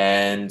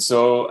 And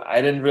so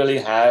I didn't really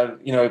have,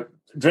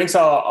 drinks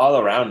all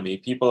around me.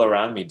 People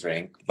around me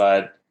drink,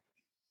 but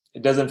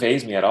it doesn't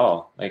faze me at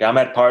all. Like, I'm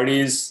at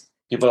parties,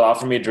 people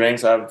offer me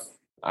drinks.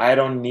 I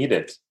don't need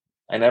it.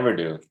 I never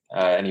do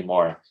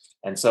anymore.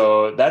 And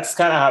so that's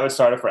kind of how it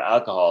started for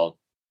alcohol.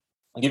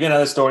 I'll give you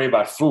another story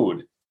about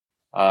food.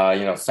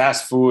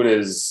 Fast food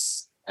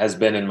has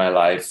been in my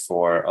life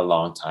for a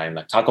long time.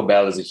 Like, Taco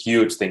Bell is a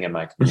huge thing in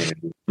my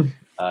community.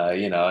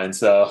 And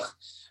so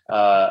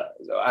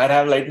I'd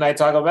have late night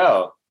Taco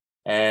Bell.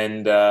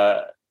 And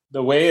the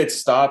way it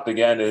stopped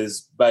again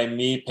is by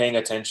me paying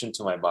attention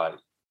to my body.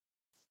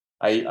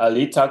 I'll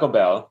eat Taco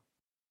Bell.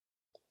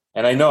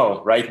 And I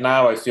know right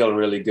now I feel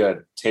really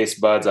good. Taste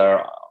buds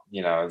are,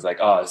 it's like,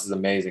 oh, this is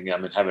amazing.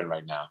 I'm in heaven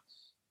right now.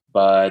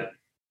 But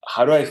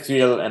how do I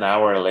feel an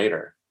hour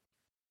later?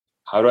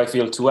 How do I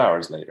feel 2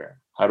 hours later?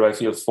 How do I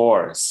feel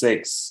 4,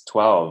 6,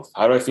 12?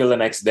 How do I feel the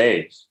next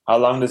day? How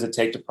long does it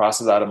take to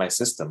process out of my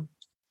system?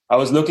 I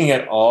was looking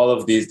at all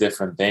of these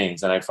different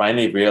things, and I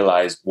finally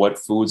realized what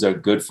foods are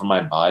good for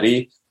my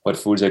body, what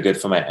foods are good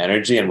for my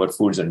energy, and what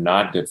foods are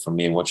not good for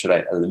me, and what should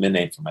I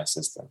eliminate from my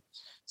system.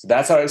 So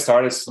that's how I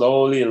started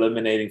slowly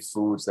eliminating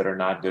foods that are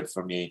not good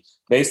for me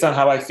based on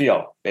how I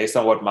feel, based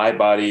on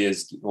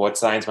what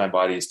signs my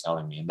body is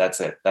telling me. And that's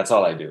it. That's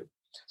all I do.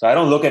 So I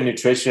don't look at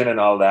nutrition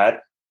and all that.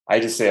 I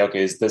just say,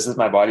 okay, does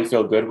my body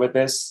feel good with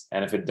this?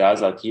 And if it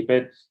does, I'll keep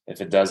it. If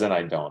it doesn't,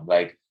 I don't.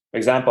 Like, for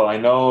example, I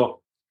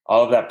know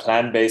all of that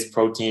plant-based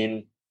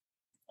protein,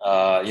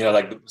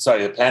 the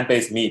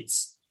plant-based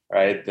meats,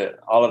 right?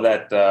 All of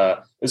that,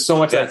 there's so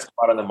much that's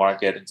out on the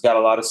market. It's got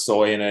a lot of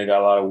soy in it,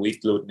 got a lot of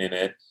wheat gluten in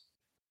it.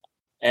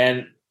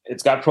 And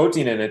it's got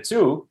protein in it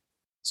too.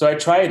 So I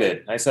tried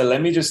it. I said,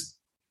 let me just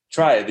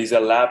try it. These are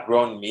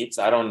lab-grown meats.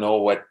 I don't know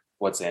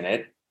what's in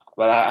it,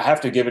 but I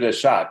have to give it a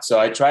shot. So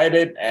I tried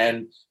it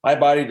and my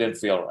body didn't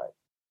feel right.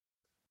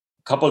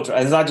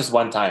 It's not just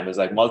one time. It's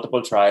like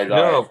multiple tries.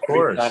 No, of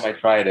course. Every time I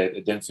tried it,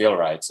 it didn't feel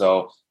right.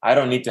 So I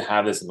don't need to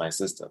have this in my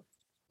system.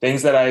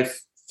 Things that I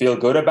feel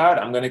good about,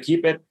 I'm going to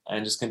keep it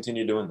and just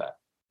continue doing that.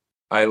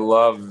 I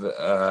love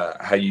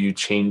how you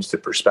changed the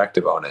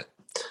perspective on it.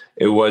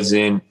 It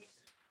wasn't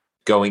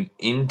going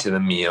into the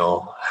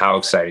meal how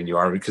excited you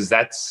are, because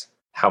that's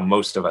how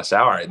most of us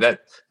are.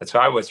 That's how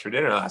I was for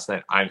dinner last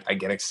night. I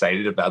get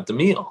excited about the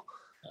meal.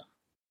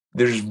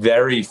 There's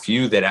very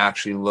few that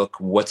actually look,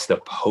 what's the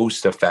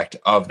post effect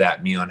of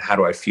that meal and how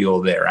do I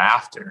feel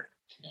thereafter?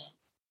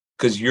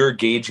 Because you're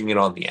gauging it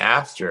on the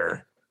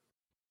after.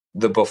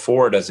 The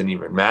before doesn't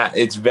even matter.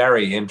 It's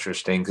very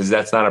interesting because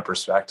that's not a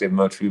perspective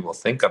most people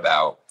think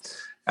about.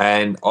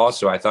 And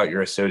also, I thought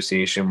your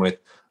association with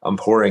I'm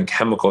pouring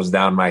chemicals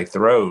down my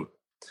throat,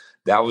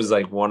 that was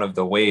like one of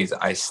the ways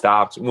I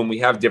stopped. When we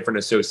have different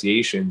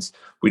associations,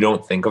 we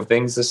don't think of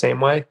things the same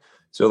way.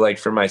 So like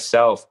for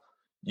myself,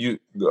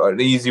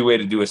 an easy way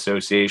to do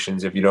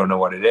associations, if you don't know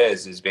what it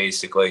is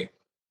basically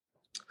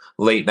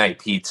late night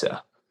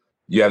pizza.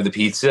 You have the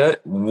pizza.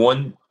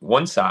 One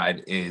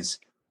side is,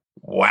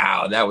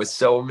 wow, that was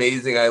so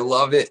amazing. I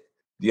love it.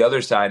 The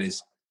other side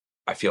is,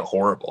 I feel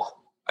horrible.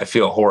 I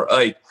feel horrible.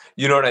 Like,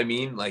 you know what I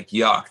mean? Like,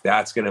 yuck,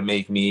 that's going to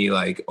make me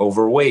like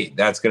overweight.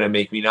 That's going to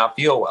make me not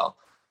feel well.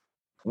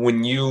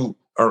 When you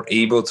are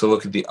able to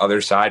look at the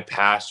other side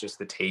past just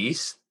the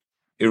taste,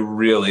 it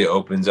really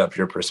opens up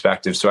your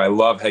perspective. So I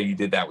love how you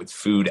did that with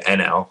food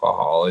and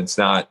alcohol. It's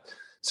not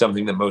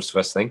something that most of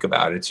us think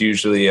about. It's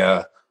usually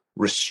a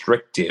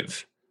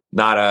restrictive,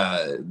 not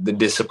the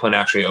discipline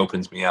actually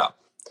opens me up.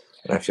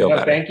 And I feel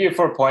better. Thank you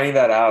for pointing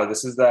that out.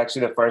 This is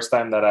actually the first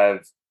time that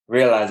I've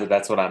realized that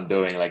that's what I'm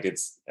doing. Like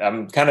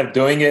I'm kind of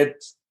doing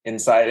it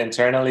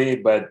internally,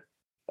 but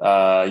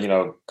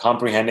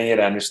comprehending it,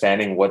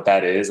 understanding what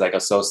that is, like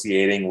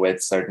associating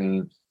with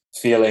certain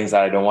feelings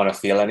that I don't want to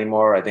feel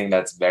anymore. I think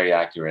that's very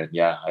accurate.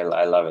 Yeah,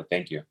 I love it.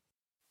 Thank you.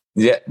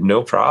 Yeah,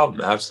 no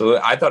problem.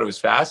 Absolutely. I thought it was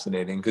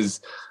fascinating because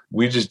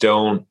we just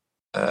don't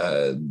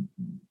think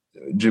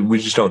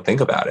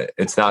about it.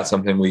 It's not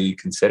something we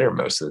consider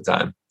most of the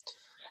time.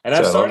 And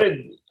I've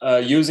started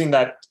using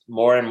that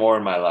more and more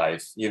in my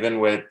life, even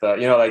with,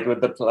 like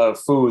with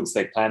the foods,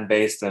 like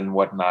plant-based and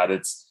whatnot.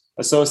 It's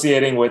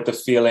associating with the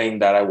feeling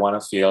that I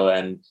want to feel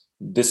and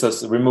this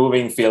is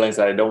removing feelings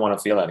that I don't want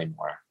to feel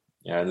anymore.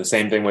 The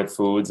same thing with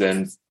foods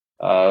and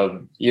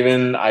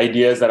even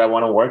ideas that I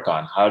want to work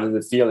on. How does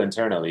it feel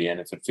internally? And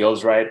if it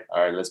feels right,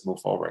 all right, let's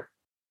move forward.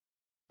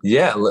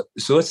 Yeah.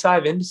 So let's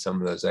dive into some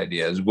of those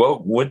ideas.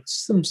 What's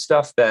some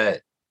stuff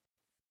that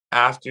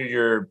after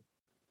you're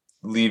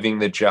leaving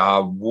the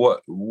job,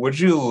 what would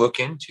you look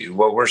into?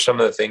 What were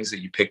some of the things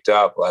that you picked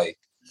up like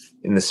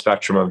in the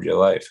spectrum of your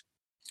life?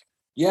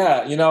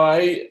 Yeah,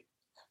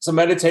 so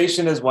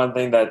meditation is one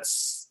thing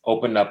that's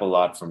opened up a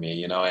lot for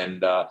me,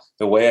 and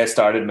the way I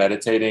started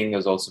meditating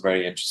is also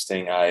very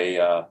interesting.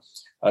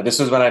 This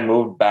was when I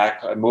moved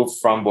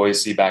from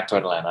Boise back to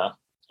Atlanta,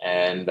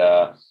 and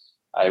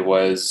I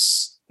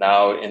was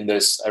now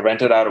I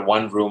rented out a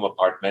one room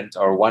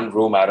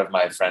out of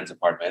my friend's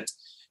apartment.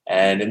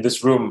 And in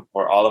this room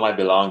were all of my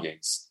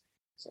belongings.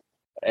 So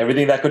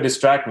everything that could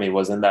distract me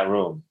was in that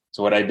room.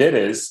 So what I did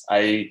is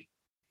I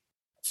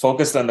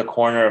focused on the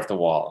corner of the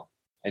wall.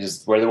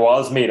 Where the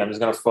walls meet, I'm just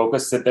going to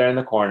sit there in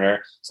the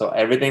corner. So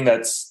everything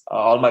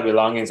all my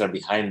belongings are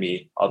behind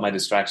me. All my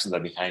distractions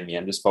are behind me.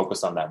 I'm just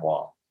focused on that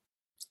wall.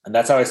 And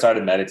that's how I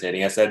started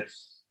meditating. I said,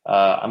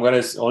 I'm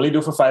going to only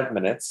do for 5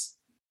 minutes.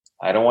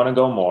 I don't want to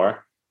go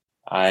more.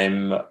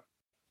 I'll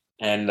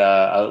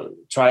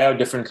try out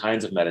different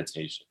kinds of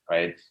meditation,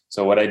 right?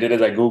 So what I did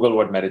is I Googled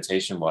what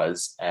meditation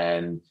was.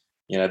 And,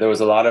 there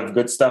was a lot of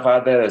good stuff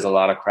out there. There's a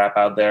lot of crap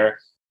out there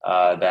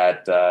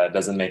that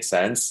doesn't make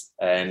sense.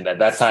 And at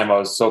that time, I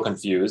was so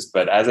confused.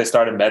 But as I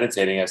started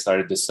meditating, I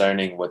started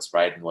discerning what's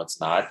right and what's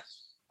not.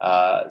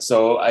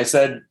 So I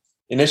said,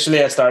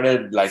 initially, I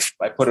started,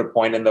 I put a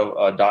point in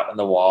the dot on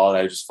the wall, and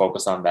I just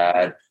focused on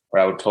that. Or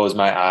I would close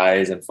my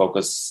eyes and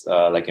focus,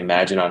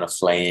 imagine on a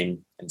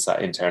flame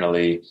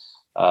internally.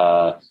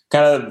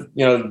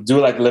 Do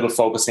like little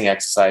focusing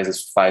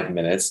exercises for 5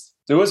 minutes.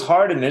 It was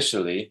hard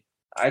initially.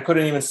 I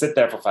couldn't even sit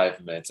there for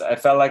 5 minutes. I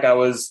felt like I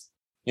was,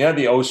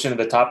 the ocean,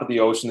 the top of the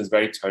ocean is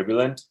very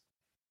turbulent.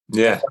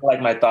 Yeah. I felt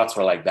like my thoughts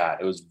were like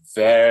that. It was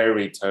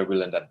very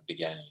turbulent at the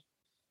beginning.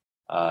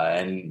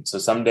 And so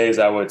some days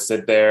I would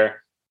sit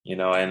there,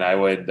 and I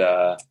would,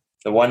 the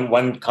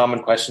one common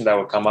question that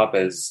would come up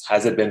is,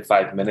 has it been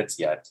 5 minutes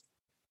yet?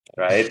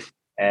 Right.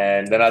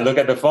 And then I look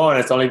at the phone,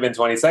 it's only been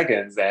 20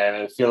 seconds and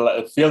it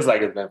feels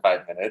like it's been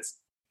 5 minutes.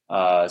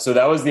 So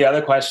that was the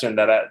other question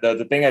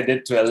the thing I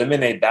did to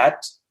eliminate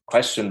that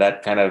question,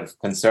 that kind of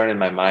concern in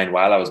my mind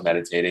while I was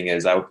meditating,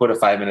 is I would put a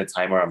 5-minute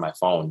timer on my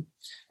phone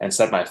and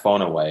set my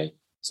phone away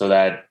so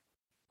that,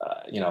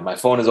 my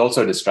phone is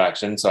also a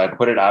distraction. So I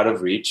put it out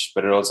of reach,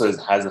 but it also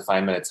has a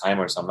 5-minute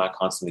timer. So I'm not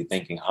constantly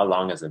thinking, how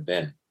long has it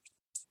been?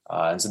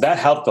 And so that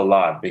helped a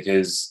lot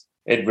because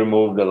it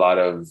removed a lot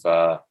of,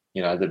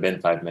 has it been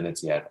 5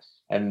 minutes yet?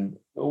 And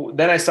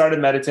then I started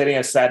meditating.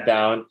 I sat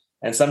down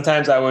and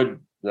sometimes I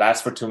would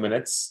last for 2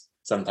 minutes.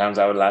 Sometimes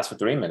I would last for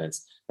 3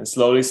 minutes. And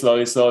slowly, I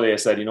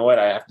said, you know what?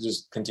 I have to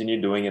just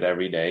continue doing it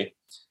every day.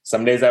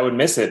 Some days I would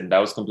miss it. And that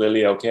was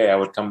completely okay. I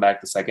would come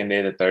back the second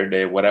day, the third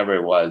day, whatever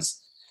it was.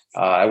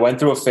 I went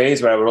through a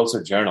phase where I would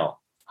also journal.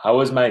 How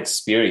was my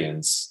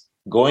experience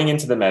going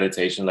into the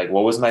meditation? Like,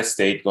 what was my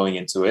state going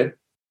into it?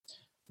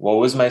 What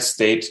was my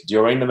state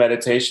during the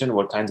meditation?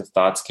 What kinds of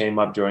thoughts came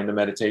up during the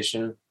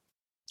meditation?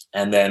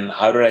 And then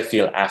how did I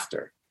feel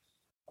after?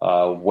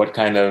 What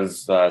kind of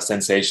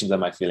sensations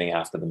am I feeling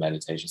after the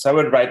meditation? So I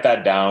would write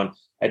that down.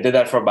 I did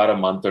that for about a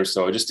month or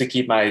so just to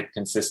keep my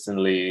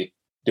consistently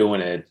doing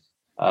it.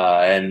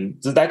 And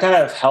so that kind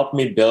of helped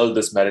me build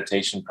this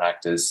meditation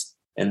practice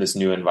in this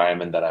new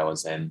environment that I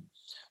was in.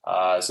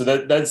 So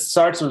that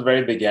starts with the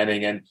very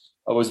beginning, and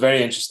it was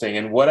very interesting.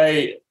 And what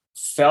I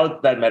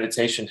felt that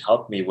meditation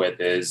helped me with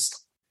is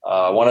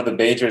one of the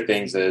major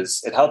things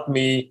is it helped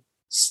me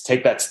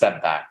take that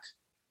step back.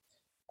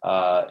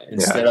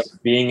 Instead of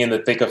being in the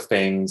thick of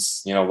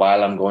things,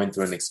 while I'm going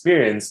through an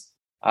experience,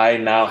 I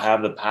now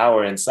have the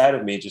power inside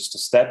of me just to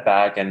step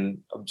back and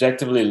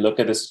objectively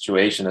look at the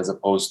situation as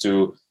opposed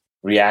to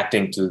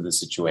reacting to the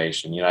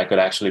situation. I could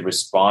actually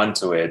respond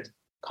to it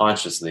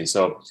consciously.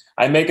 So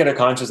I make it a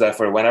conscious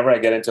effort whenever I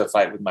get into a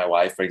fight with my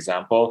wife, for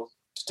example,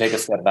 to take a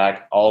step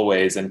back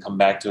always and come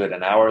back to it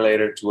an hour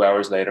later, 2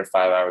 hours later,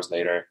 5 hours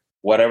later,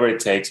 whatever it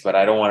takes. But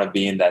I don't want to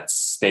be in that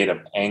state of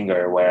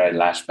anger where I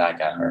lash back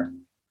at her.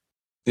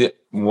 Yeah,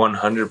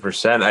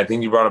 100%. I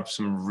think you brought up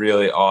some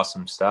really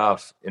awesome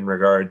stuff in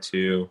regard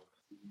to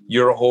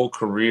your whole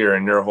career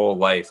and your whole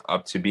life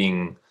up to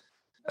being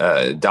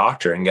a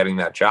doctor and getting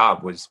that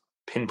job was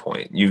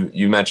pinpoint.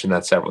 You mentioned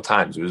that several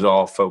times. It was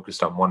all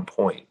focused on one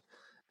point.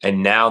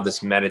 And now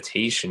this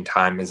meditation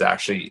time has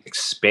actually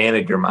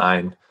expanded your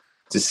mind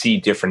to see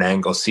different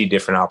angles, see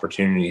different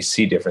opportunities,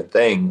 see different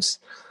things.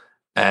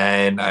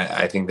 And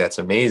I think that's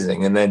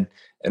amazing. And then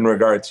in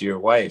regard to your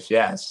wife,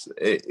 yes,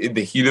 in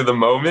the heat of the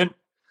moment,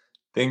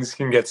 things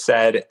can get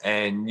said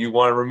and you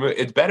want to remove.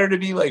 It's better to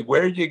be like,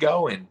 where are you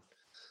going?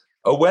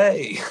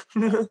 Away.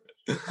 Oh,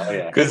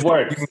 yeah. Because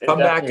you can come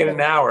back in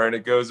an hour and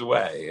it goes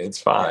away.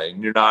 It's fine.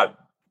 Yeah. You're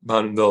not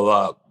bundled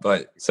up,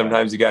 but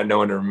sometimes you got to know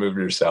when to remove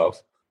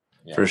yourself.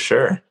 Yeah. For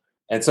sure.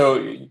 And so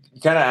you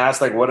kind of asked,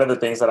 like, what are the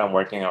things that I'm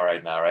working on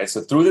right now, right? So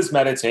through this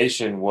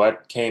meditation,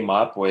 what came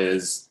up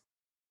was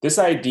this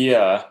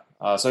idea.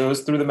 So it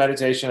was through the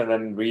meditation and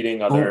then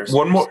reading others.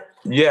 One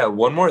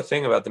more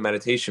thing about the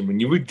meditation. When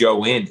you would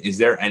go in, is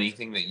there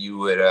anything that you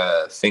would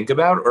think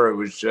about, or it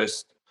was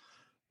just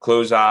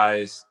close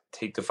eyes,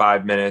 take the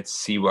 5 minutes,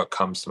 see what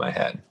comes to my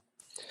head?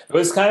 It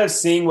was kind of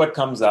seeing what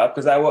comes up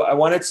because I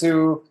wanted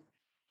to,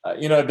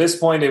 at this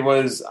point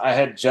I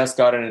had just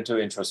gotten into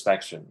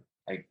introspection.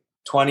 Like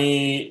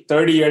 30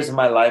 years of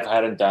my life, I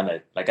hadn't done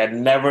it. Like I'd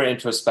never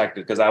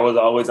introspected because I was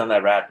always on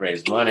that rat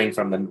race, running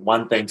from the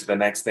one thing to the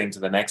next thing to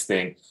the next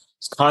thing.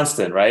 It's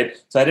constant, right?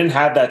 So I didn't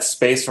have that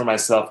space for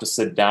myself to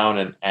sit down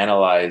and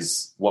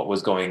analyze what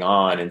was going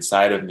on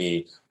inside of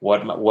me.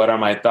 What are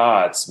my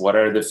thoughts? What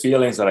are the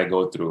feelings that I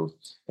go through?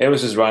 It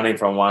was just running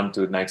from one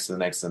to the next to the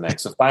next to the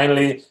next. So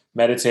finally,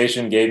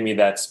 meditation gave me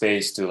that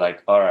space to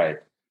like, all right,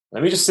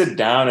 let me just sit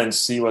down and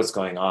see what's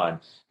going on.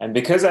 And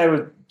because I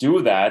would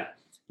do that,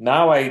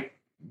 now I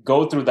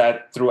go through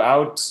that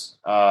throughout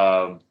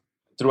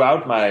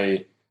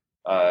my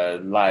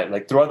life,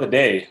 like throughout the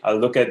day. I'll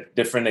look at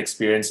different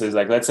experiences.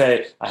 Like let's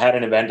say I had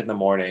an event in the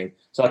morning,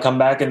 so I'll come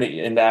back in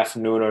the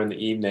afternoon or in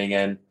the evening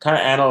and kind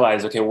of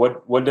analyze. Okay,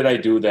 what did I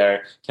do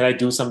there? Can I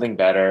do something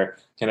better?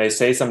 Can I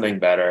say something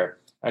better?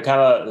 I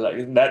kind of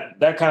like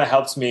that kind of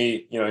helps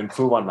me,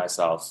 improve on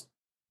myself.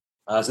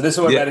 So this is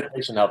what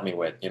meditation helped me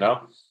with, and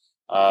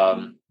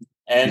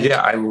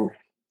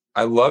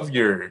I love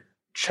your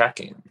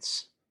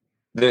check-ins.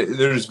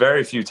 There's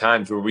very few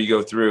times where we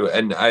go through,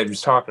 and I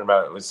was talking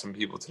about it with some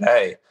people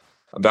today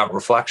about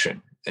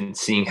reflection and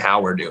seeing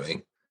how we're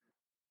doing.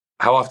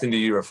 How often do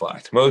you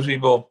reflect? Most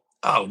people,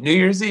 New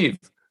Year's Eve,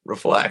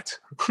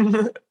 reflect.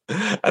 And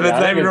that's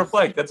not even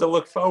reflect. That's a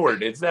look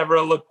forward. It's never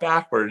a look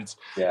backwards.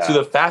 Yeah. So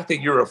the fact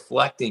that you're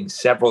reflecting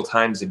several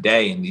times a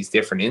day in these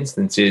different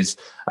instances,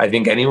 I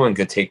think anyone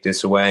could take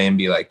this away and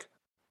be like,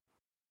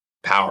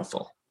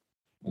 powerful.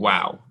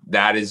 Wow,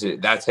 that is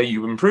it. That's how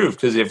you improve.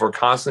 Because if we're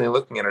constantly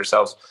looking at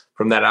ourselves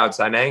from that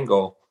outside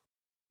angle,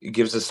 it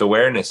gives us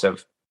awareness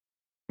of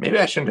maybe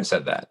I shouldn't have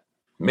said that.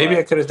 Maybe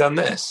I could have done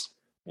this.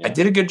 Yeah. I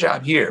did a good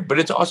job here, but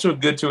it's also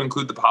good to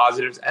include the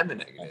positives and the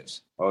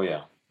negatives. Oh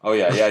yeah.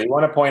 You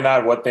want to point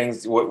out what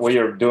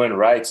you're doing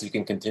right, so you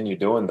can continue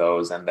doing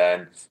those, and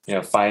then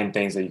find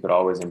things that you could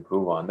always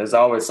improve on. There's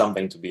always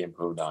something to be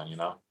improved on,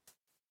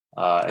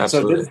 And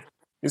Absolutely. So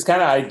this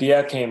kind of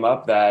idea came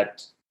up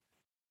that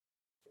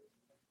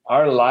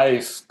our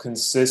life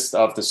consists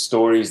of the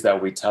stories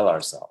that we tell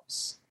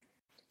ourselves,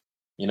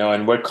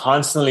 and we're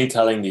constantly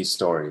telling these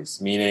stories,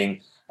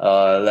 meaning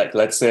like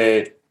let's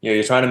say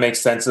you're trying to make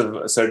sense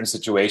of certain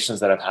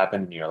situations that have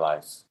happened in your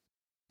life,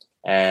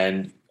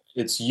 and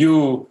it's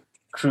you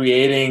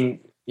creating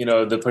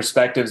the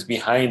perspectives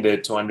behind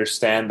it to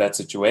understand that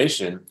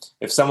situation.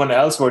 If someone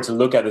else were to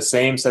look at the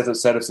same set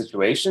of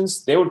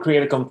situations, they would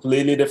create a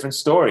completely different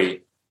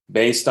story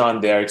based on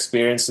their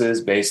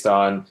experiences, based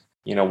on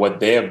what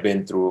they have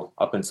been through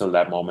up until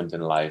that moment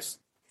in life.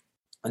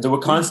 And so we're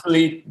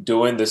constantly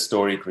doing this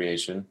story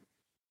creation.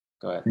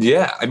 Go ahead.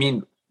 Yeah. I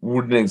mean,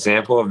 would an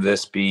example of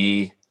this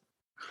be,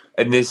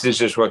 and this is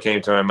just what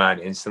came to my mind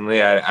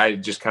instantly. I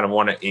just kind of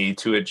want to aid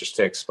to it just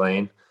to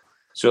explain.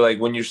 So like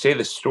when you say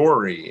the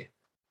story,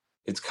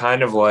 it's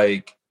kind of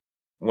like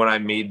when I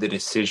made the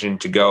decision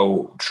to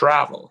go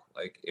travel,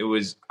 like it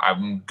was,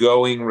 I'm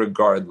going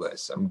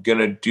regardless. I'm going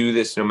to do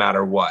this no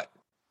matter what.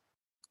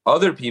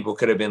 Other people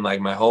could have been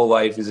like, my whole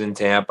life is in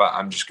Tampa.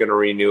 I'm just going to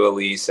renew a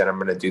lease and I'm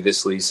going to do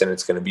this lease and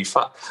it's going to be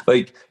fun.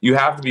 Like you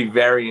have to be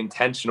very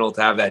intentional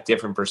to have that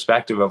different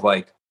perspective of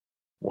like,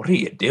 what are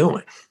you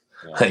doing?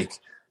 Yeah. Like,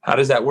 how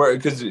does that work?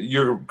 Because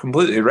you're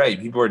completely right.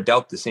 People are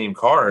dealt the same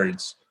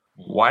cards.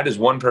 Why does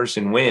one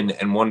person win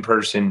and one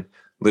person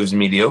lives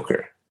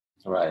mediocre?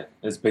 Right.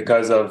 It's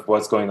because of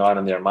what's going on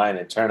in their mind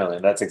internally.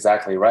 And that's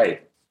exactly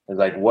right. It's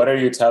like, what are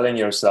you telling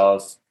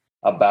yourself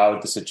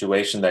about the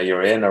situation that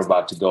you're in or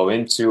about to go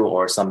into,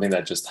 or something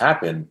that just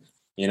happened?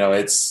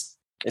 It's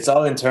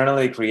all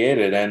internally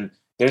created. And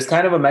there's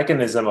kind of a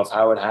mechanism of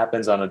how it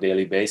happens on a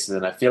daily basis.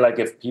 And I feel like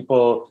if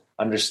people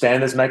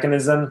understand this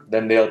mechanism,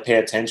 then they'll pay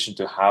attention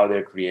to how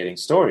they're creating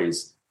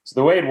stories. So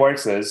the way it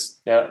works is,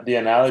 the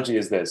analogy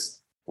is this.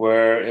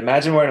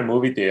 Imagine we're in a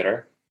movie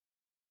theater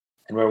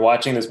and we're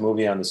watching this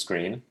movie on the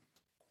screen.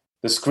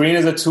 The screen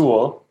is a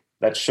tool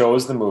that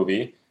shows the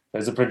movie.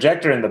 There's a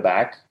projector in the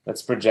back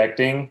that's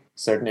projecting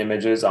certain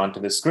images onto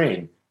the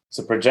screen.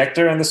 So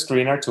projector and the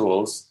screen are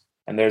tools,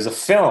 and there's a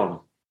film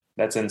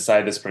that's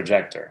inside this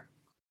projector,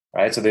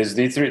 right? So there's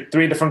these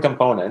three different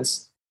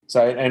components.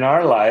 So in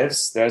our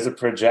lives, there's a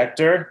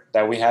projector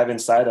that we have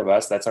inside of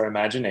us. That's our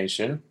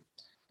imagination.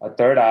 A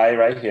third eye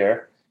right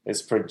here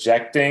is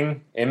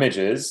projecting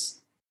images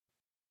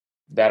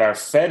that are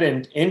fed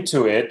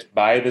into it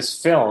by this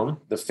film.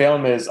 The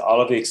film is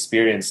all of the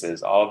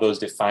experiences, all of those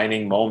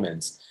defining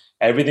moments,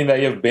 everything that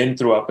you've been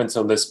through up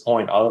until this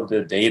point, all of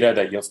the data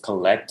that you've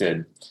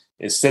collected,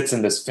 it sits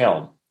in this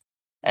film.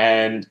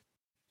 And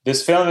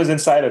this film is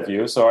inside of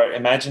you. So our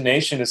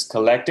imagination is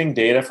collecting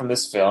data from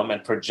this film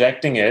and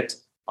projecting it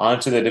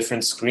onto the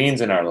different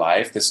screens in our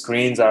life. The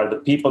screens are the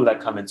people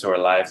that come into our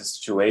life, the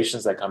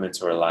situations that come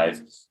into our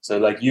life. So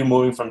like you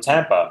moving from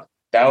Tampa,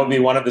 that would be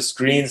one of the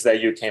screens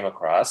that you came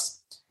across.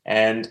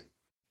 And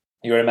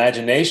your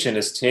imagination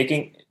is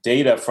taking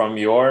data from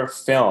your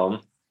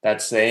film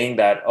that's saying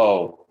that,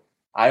 oh,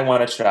 I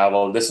want to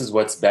travel. This is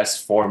what's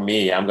best for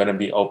me. I'm going to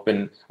be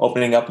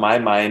opening up my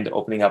mind,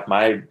 opening up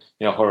my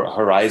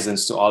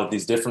horizons to all of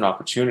these different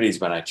opportunities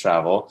when I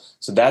travel.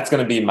 So that's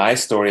going to be my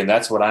story, and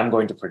that's what I'm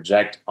going to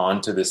project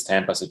onto this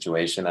Tampa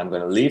situation. I'm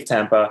going to leave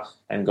Tampa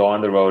and go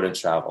on the road and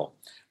travel.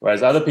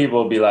 Whereas other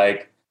people will be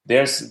like,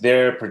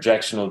 their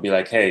projection will be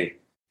like, hey,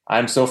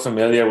 I'm so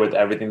familiar with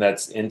everything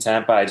that's in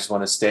Tampa. I just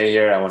want to stay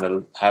here. I want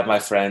to have my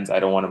friends. I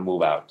don't want to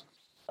move out.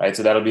 Right?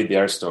 So that'll be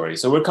their story.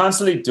 So we're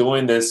constantly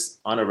doing this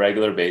on a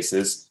regular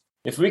basis.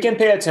 If we can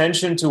pay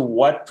attention to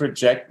what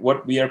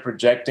we are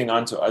projecting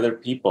onto other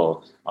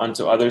people,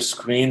 onto other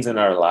screens in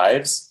our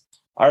lives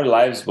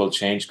will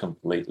change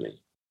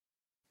completely.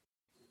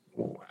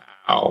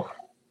 Wow.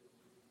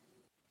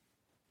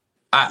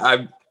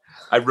 I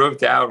wrote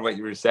down what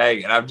you were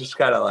saying, and I'm just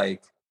kind of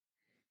like,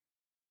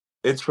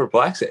 it's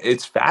perplexing.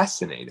 It's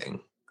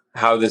fascinating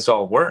how this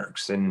all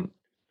works. And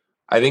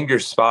I think you're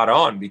spot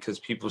on, because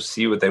people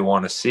see what they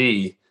want to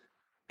see.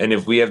 And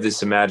if we have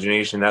this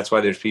imagination, that's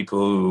why there's people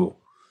who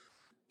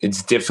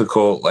it's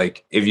difficult.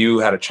 Like if you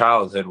had a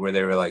childhood where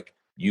they were like,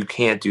 you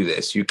can't do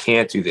this, you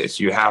can't do this,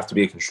 you have to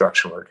be a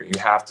construction worker, you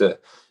have to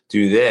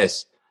do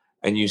this.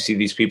 And you see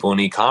these people in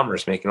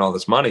e-commerce making all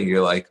this money.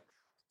 You're like,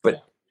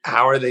 but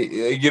how are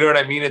they? You know what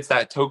I mean? It's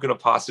that token of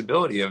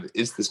possibility of,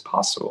 is this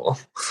possible?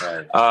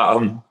 Right.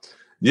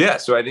 Yeah,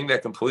 so I think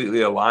that completely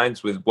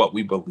aligns with what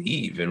we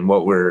believe and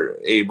what we're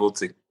able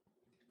to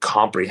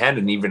comprehend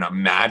and even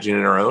imagine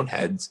in our own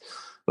heads.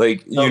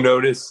 Like you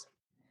notice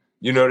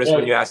when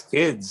you ask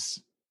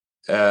kids,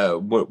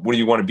 what do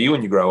you want to be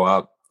when you grow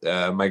up?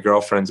 My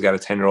girlfriend's got a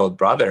 10-year-old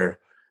brother,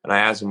 and I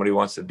asked him what he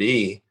wants to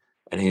be,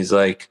 and he's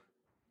like,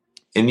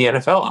 in the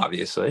NFL,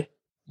 obviously.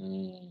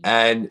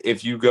 And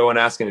if you go and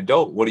ask an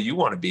adult, what do you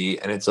want to be?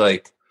 And it's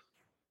like,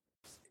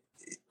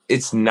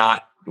 it's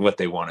not what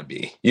they want to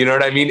be. You know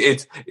what I mean?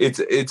 It's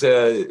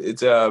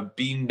a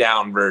beamed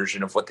down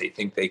version of what they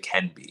think they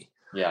can be.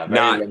 Yeah,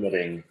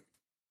 limiting.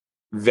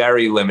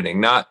 Very limiting.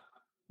 Not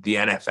the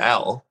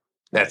NFL.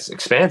 That's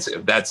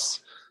expansive. That's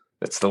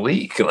the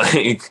league.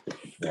 Like,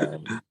 yeah,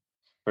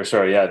 for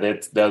sure. Yeah,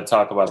 they'll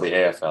talk about the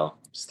AFL.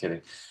 Just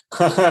kidding.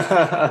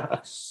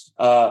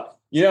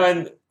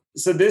 And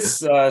so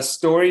this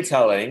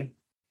storytelling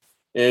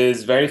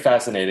is very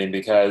fascinating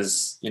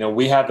because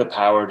we have the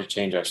power to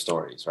change our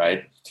stories,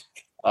 right?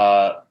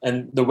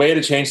 And the way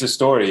to change the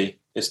story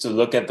is to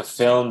look at the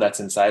film that's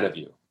inside of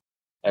you.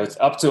 And it's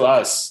up to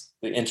us.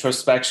 The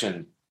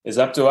introspection is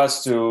up to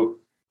us to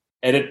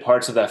edit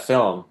parts of that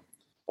film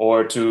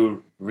or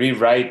to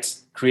rewrite,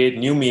 create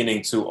new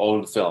meaning to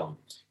old film.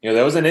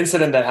 There was an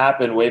incident that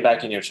happened way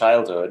back in your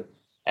childhood,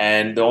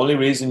 and the only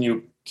reason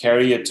you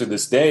carry it to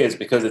this day is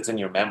because it's in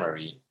your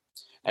memory.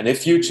 And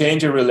if you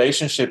change your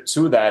relationship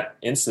to that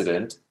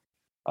incident,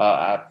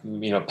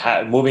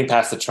 moving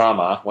past the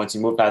trauma, once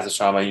you move past the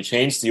trauma, you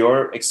change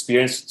your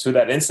experience to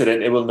that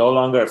incident, it will no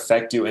longer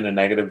affect you in a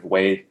negative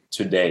way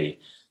today.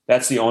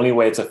 That's the only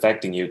way it's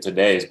affecting you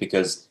today, is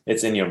because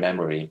it's in your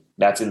memory.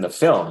 That's in the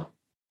film.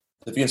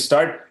 If you can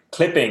start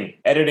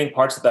editing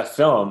parts of that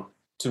film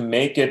to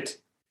make it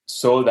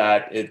so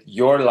that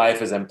your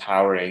life is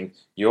empowering,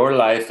 your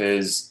life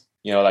is,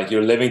 like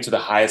you're living to the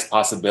highest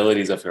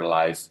possibilities of your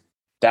life,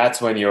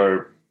 that's when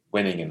you're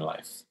winning in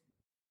life.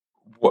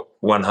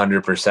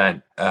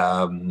 100%.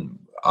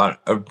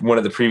 One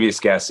of the previous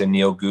guests,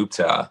 Neil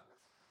Gupta,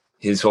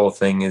 his whole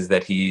thing is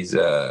that he's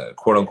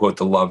quote unquote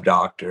the love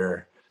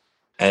doctor.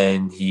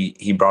 And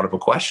he brought up a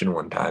question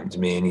one time to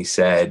me, and he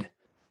said,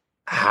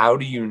 how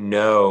do you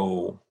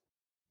know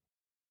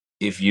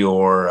if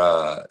you're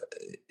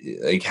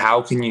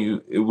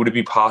would it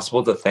be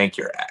possible to thank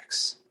your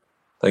ex,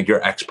 like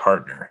your ex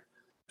partner?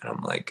 And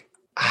I'm like,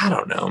 I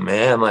don't know,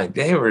 man. Like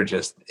they were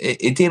just,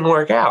 it didn't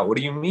work out. What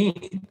do you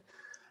mean?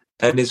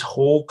 And his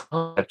whole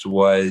concept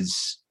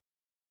was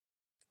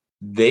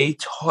they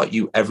taught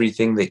you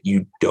everything that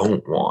you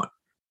don't want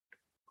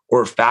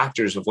or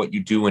factors of what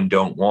you do and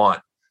don't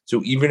want.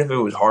 So even if it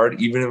was hard,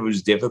 even if it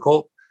was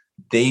difficult,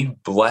 they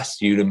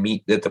blessed you to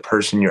meet the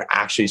person you're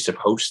actually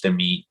supposed to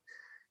meet,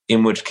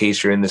 in which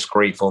case you're in this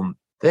grateful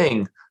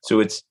thing.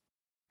 So it's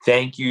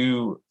thank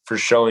you for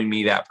showing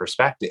me that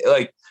perspective.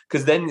 Like,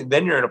 because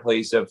then you're in a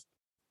place of,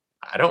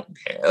 I don't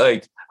care.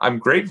 Like, I'm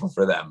grateful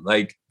for them,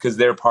 like, because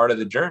they're part of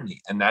the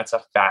journey. And that's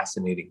a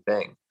fascinating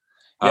thing.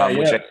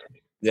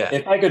 Yeah.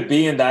 If I could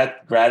be in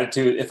that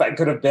gratitude, if I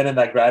could have been in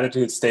that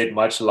gratitude state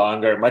much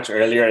longer, much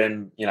earlier,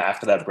 and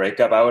after that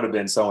breakup, I would have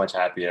been so much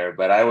happier.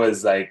 But I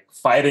was like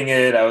fighting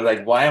it. I was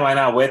like, why am I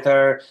not with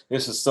her?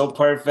 This is so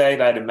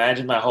perfect. I'd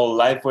imagined my whole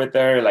life with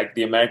her, like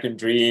the American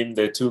dream,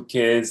 the 2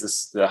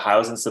 kids, the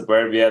house in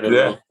suburbia, the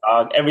little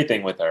dog,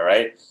 everything with her,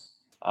 right?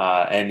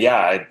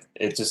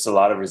 It's just a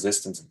lot of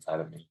resistance inside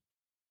of me.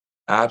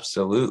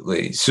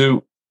 Absolutely.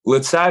 So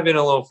let's dive in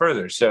a little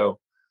further. So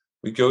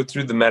we go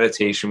through the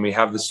meditation, we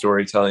have the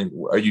storytelling.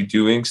 Are you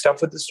doing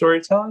stuff with the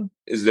storytelling?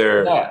 Is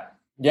there?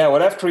 Yeah.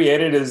 What I've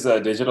created is a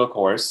digital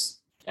course.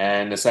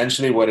 And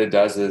essentially what it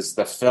does is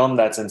the film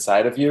that's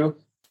inside of you,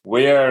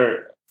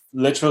 we're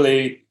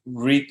literally,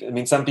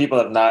 some people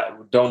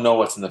don't know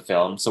what's in the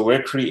film. So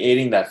we're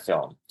creating that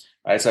film,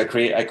 right? So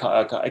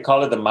I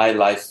call it the My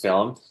Life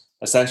film.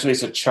 Essentially,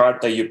 it's a chart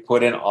that you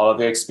put in all of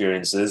your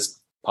experiences,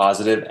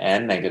 positive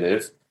and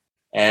negative.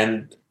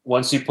 And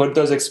once you put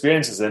those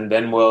experiences in,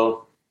 then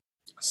we'll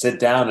sit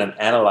down and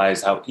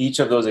analyze how each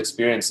of those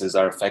experiences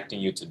are affecting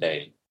you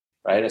today,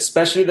 right?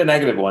 Especially the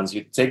negative ones.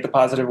 You take the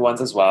positive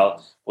ones as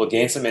well. We'll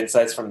gain some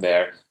insights from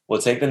there.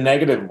 We'll take the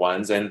negative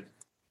ones and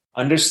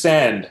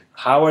understand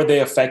how are they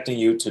affecting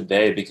you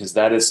today, because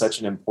that is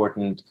such an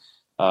important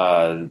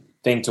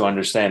thing to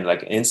understand,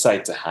 like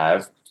insight to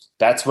have.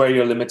 That's where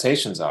your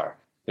limitations are.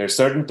 There are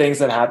certain things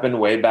that happened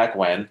way back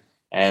when,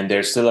 and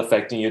they're still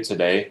affecting you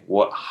today.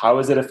 How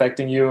is it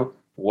affecting you?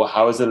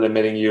 How is it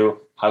limiting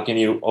you? How can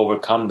you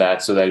overcome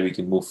that so that we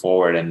can move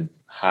forward and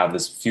have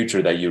this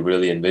future that you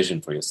really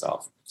envision for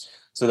yourself?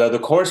 So that the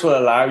course will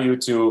allow you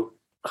to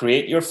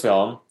create your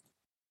film,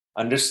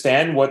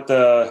 understand what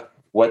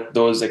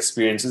those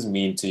experiences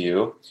mean to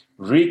you,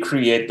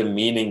 recreate the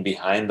meaning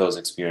behind those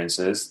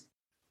experiences,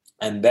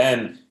 and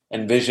then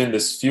envision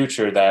this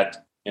future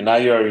that now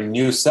you're a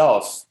new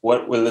self.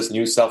 What will this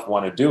new self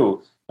want to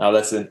do? Now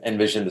let's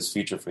envision this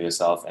future for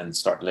yourself and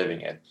start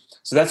living it.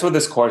 So that's what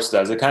this course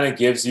does. It kind of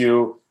gives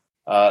you,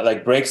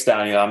 breaks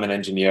down, I'm an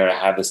engineer. I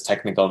have this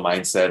technical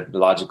mindset,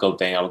 logical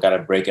thing. I've got to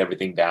break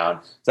everything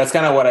down. So that's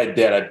kind of what I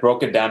did. I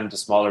broke it down into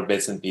smaller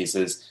bits and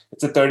pieces.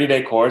 It's a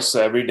 30-day course.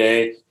 So every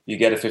day you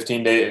get a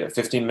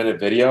 15-minute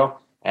video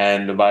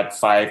and about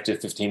 5 to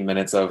 15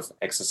 minutes of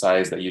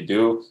exercise that you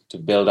do to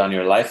build on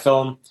your life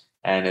film.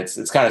 And it's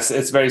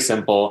very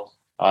simple.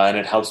 And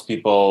it helps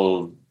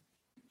people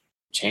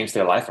change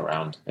their life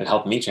around. It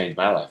helped me change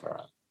my life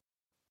around.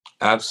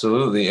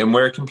 Absolutely. And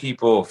where can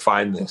people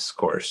find this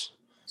course?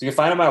 So you can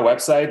find it on my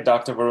website,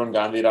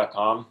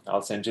 drvarungandhi.com.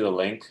 I'll send you the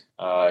link.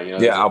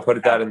 I'll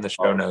put that in the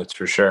show notes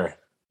for sure.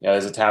 Yeah,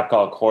 there's a tab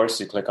called Course.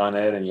 You click on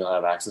it and you'll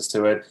have access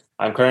to it.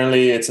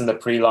 It's in the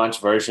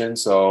pre-launch version.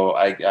 So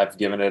I've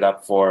given it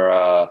up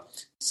for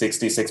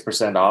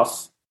 66%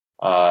 off.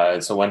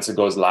 So once it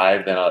goes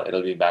live, then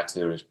it'll be back to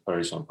the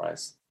original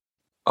price.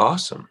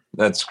 Awesome.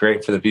 That's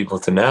great for the people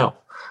to know.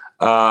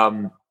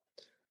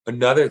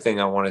 Another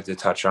thing I wanted to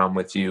touch on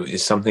with you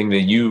is something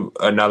that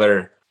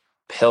another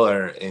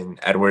pillar in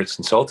Edwards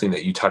Consulting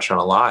that you touch on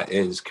a lot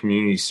is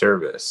community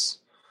service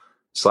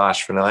 /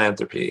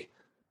 philanthropy.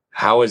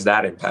 How has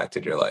that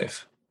impacted your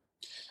life?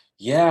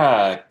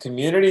 Yeah,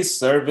 community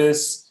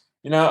service,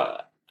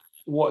 through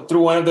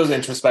one of those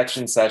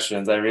introspection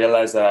sessions, I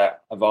realized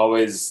that I've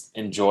always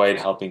enjoyed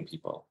helping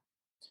people.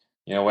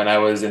 When I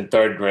was in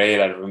 3rd grade,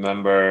 I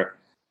remember,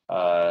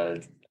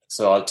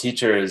 so our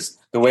teachers,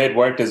 the way it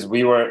worked is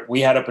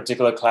we had a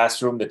particular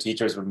classroom, the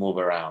teachers would move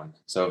around.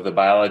 So if the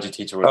biology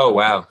teacher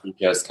would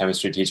teach us,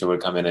 chemistry teacher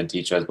would come in and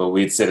teach us, but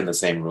we'd sit in the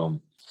same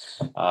room.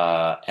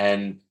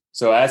 And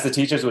so as the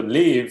teachers would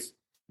leave,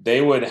 they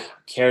would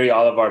carry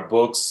all of our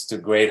books to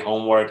grade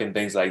homework and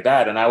things like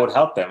that. And I would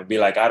help them. It'd be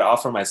like, I'd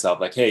offer myself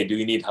like, hey, do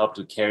you need help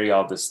to carry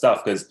all this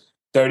stuff? Because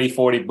 30,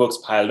 40 books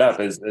piled up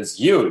is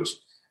huge.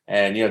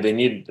 And, they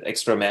need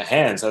extra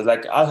hands. So I was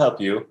like, I'll help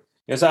you.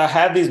 So I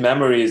have these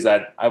memories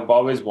that I've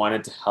always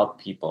wanted to help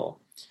people.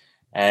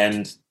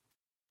 And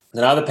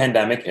now the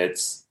pandemic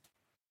hits.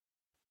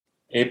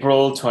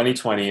 April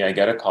 2020, I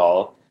get a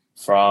call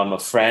from a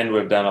friend.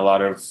 We've done a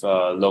lot of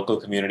local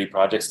community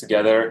projects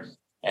together.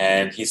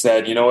 And he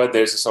said, you know what,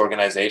 there's this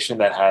organization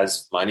that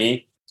has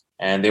money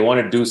and they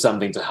want to do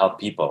something to help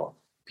people.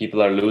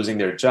 People are losing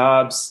their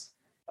jobs.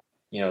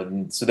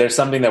 So there's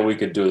something that we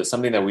could do. There's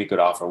something that we could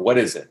offer. What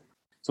is it?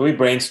 So we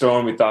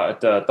brainstormed, we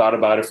thought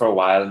about it for a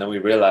while, and then we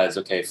realized,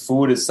 okay,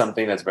 food is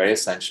something that's very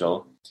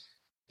essential.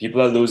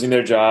 People are losing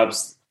their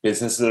jobs.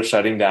 Businesses are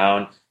shutting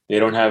down. They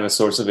don't have a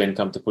source of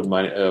income to put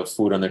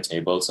food on their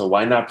table. So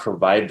why not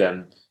provide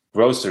them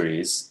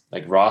groceries,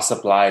 like raw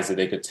supplies that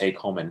they could take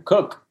home and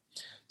cook?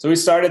 So we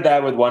started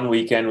that with one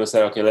weekend. We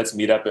said, okay, let's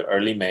meet up in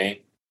early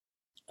May,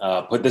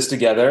 put this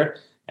together,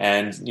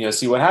 and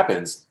see what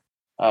happens.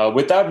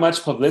 Without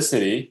much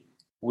publicity,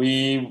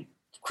 we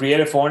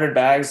created 400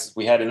 bags.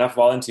 We had enough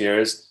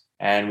volunteers,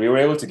 and we were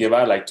able to give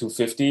out like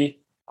 250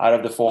 out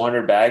of the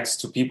 400 bags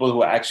to people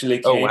who actually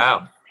came. Oh,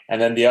 wow. And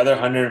then the other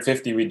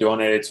 150 we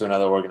donated to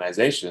another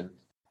organization.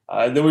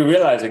 Then we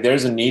realized like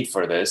there's a need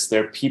for this.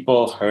 There are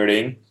people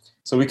hurting.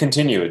 So we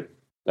continued.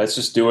 Let's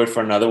just do it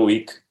for another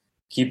week.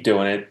 Keep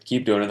doing it.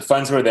 The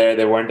funds were there.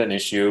 They weren't an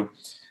issue.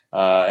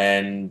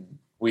 And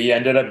we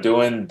ended up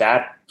doing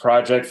that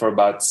project for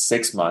about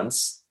 6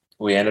 months.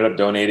 We ended up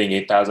donating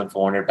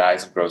 8,400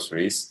 bags of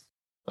groceries.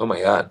 Oh, my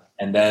God.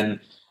 And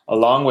then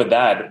along with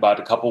that,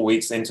 about a couple of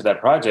weeks into that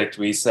project,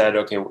 we said,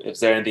 okay, is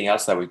there anything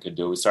else that we could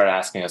do? We started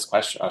asking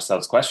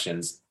ourselves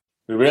questions.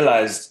 We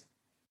realized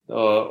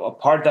a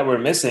part that we're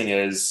missing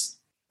is,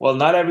 well,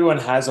 not everyone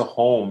has a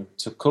home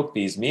to cook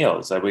these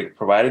meals. Like we're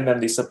providing them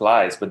these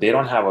supplies, but they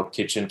don't have a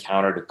kitchen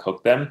counter to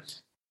cook them.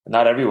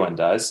 Not everyone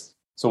does.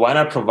 So why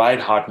not provide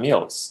hot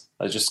meals?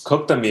 Let's just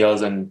cook the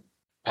meals and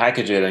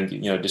package it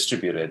and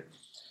distribute it.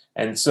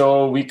 And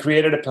so we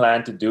created a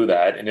plan to do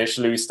that.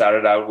 Initially, we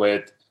started out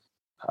with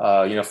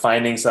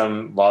finding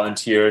some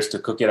volunteers to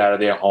cook it out of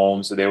their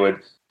homes. So they would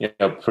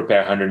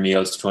prepare 100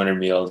 meals, 200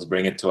 meals,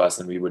 bring it to us,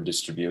 and we would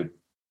distribute.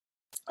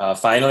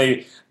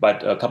 Finally,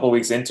 but a couple of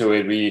weeks into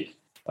it, we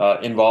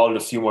involved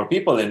a few more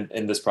people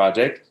in this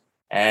project,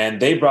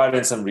 and they brought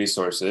in some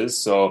resources.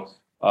 So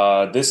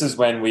this is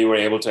when we were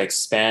able to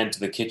expand to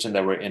the kitchen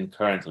that we're in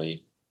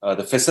currently.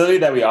 The facility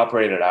that we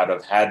operated out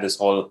of had this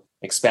whole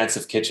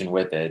expansive kitchen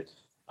with it.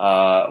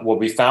 What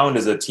we found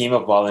is a team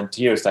of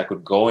volunteers that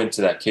could go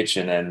into that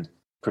kitchen and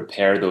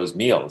prepare those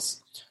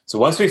meals. So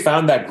once we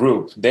found that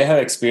group, they had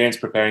experience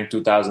preparing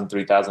 2,000,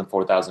 3,000,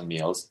 4,000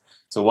 meals.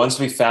 So once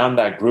we found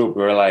that group,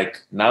 we were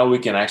like, now we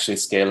can actually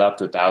scale up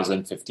to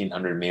 1,000,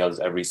 1,500 meals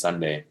every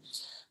Sunday.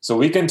 So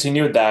we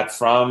continued that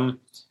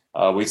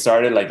we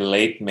started like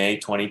late May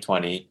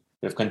 2020.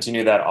 We've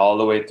continued that all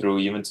the way through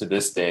even to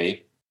this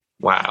day.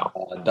 Wow.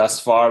 Thus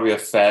far,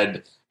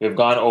 we've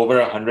gone over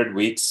 100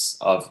 weeks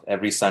of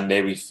every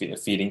Sunday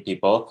feeding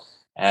people.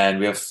 And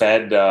we have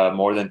fed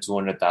more than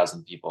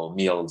 200,000 people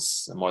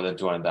meals, more than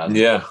 200,000.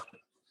 Yeah.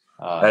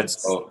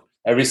 So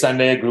every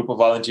Sunday, a group of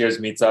volunteers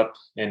meets up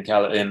in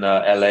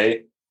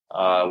LA.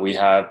 We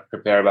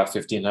prepare about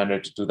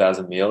 1,500 to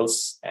 2,000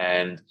 meals.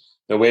 And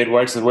the way it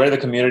works is we're the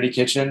community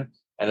kitchen,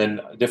 and then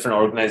different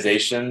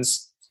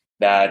organizations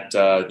that,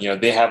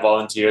 they have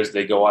volunteers,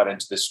 they go out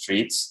into the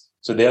streets.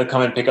 So they'll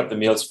come and pick up the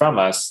meals from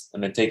us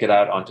and then take it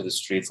out onto the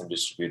streets and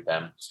distribute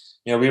them.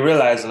 We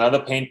realized another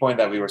pain point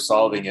that we were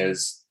solving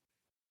is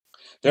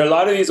there are a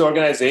lot of these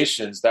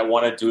organizations that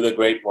want to do the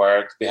great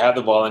work. They have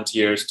the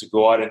volunteers to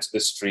go out into the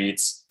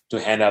streets to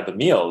hand out the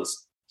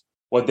meals.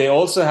 What they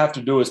also have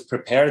to do is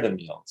prepare the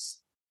meals.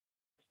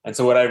 And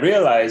so what I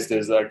realized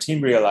is our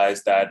team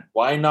realized that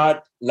why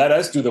not let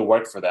us do the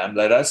work for them?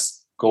 Let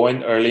us go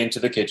in early into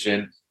the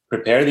kitchen,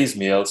 prepare these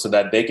meals so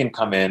that they can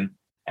come in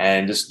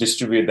and just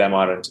distribute them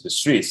out into the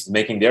streets,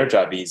 making their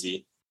job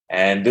easy.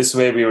 And this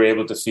way we were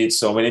able to feed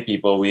so many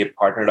people. We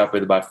partnered up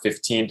with about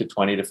 15 to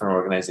 20 different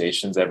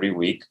organizations every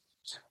week.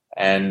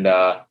 And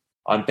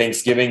on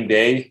Thanksgiving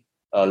Day,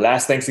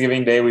 last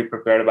Thanksgiving Day, we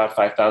prepared about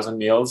 5,000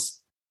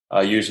 meals.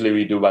 Usually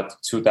we do about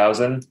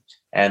 2,000.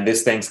 And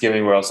this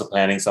Thanksgiving, we're also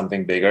planning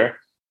something bigger.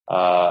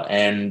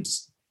 And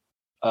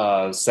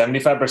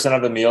 75%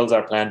 of the meals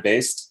are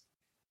plant-based.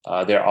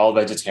 They're all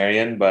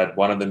vegetarian, but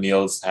one of the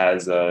meals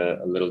has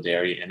a little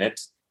dairy in it.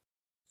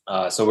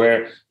 So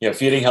we're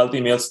feeding healthy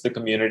meals to the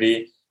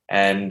community.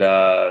 And,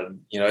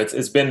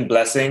 it's been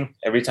blessing.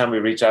 Every time we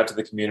reach out to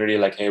the community,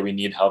 like, hey, we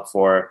need help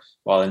for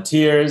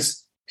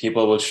volunteers,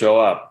 people will show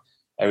up.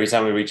 Every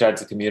time we reach out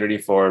to the community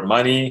for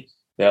money,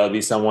 there'll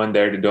be someone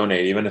there to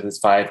donate. Even if it's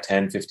 $5,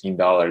 $10,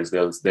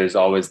 $15, there's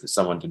always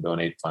someone to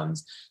donate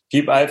funds.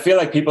 I feel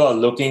like people are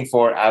looking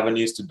for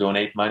avenues to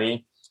donate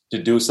money,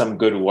 to do some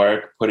good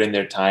work, put in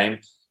their time,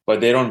 but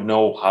they don't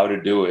know how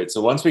to do it.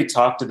 So once we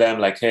talk to them,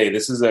 like, hey,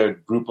 this is a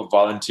group of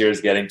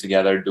volunteers getting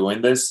together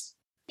doing this,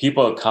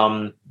 people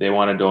come, they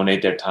want to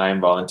donate their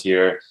time,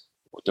 volunteer,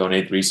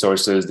 donate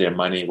resources, their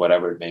money,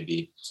 whatever it may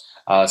be.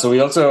 So we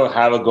also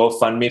have a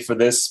GoFundMe for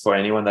this, for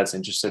anyone that's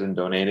interested in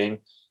donating.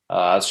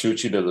 I'll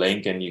shoot you the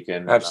link and you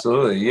can...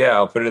 Absolutely. Yeah,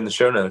 I'll put it in the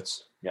show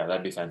notes. Yeah,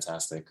 that'd be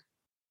fantastic.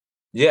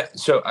 Yeah,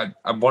 so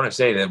I want to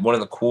say that one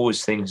of the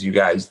coolest things you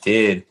guys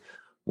did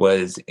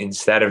was,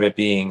 instead of it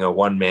being a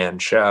one-man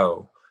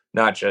show,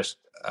 not just,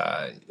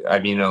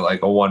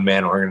 like a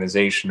one-man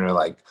organization or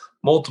like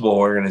multiple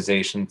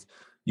organizations,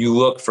 you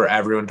look for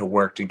everyone to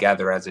work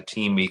together as a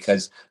team,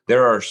 because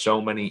there are so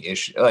many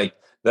issues. Like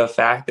the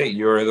fact that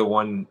you're the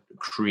one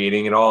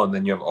creating it all and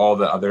then you have all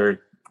the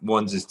other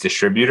ones as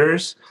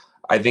distributors,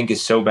 I think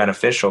is so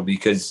beneficial,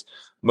 because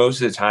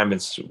most of the time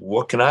it's,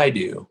 what can I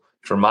do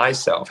for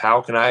myself?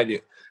 How can I do?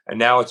 And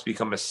now it's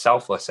become a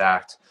selfless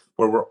act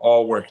where we're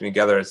all working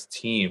together as a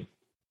team.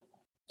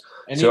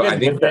 And so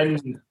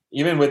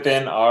even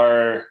within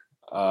our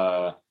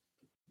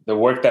the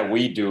work that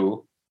we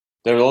do,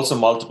 there are also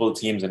multiple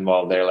teams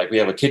involved there. Like we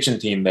have a kitchen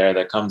team there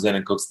that comes in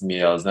and cooks the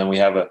meals. Then we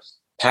have a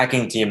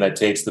packing team that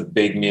takes the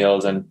big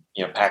meals and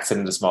packs it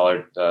into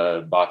smaller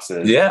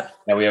boxes. Yeah.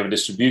 And we have a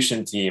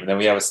distribution team. Then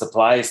we have a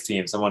supplies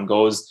team. Someone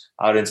goes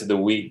out into the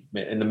week,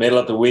 in the middle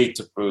of the week,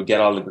 to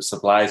get all the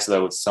supplies,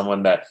 so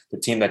that the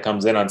team that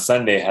comes in on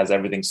Sunday has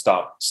everything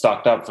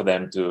stocked up for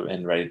them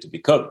and ready to be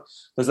cooked.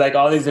 So it's like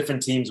all these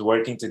different teams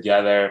working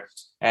together.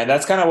 And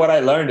that's kind of what I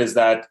learned, is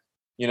that,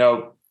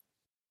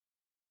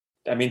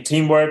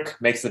 teamwork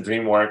makes the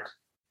dream work.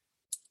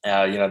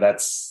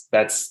 That's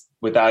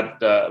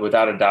without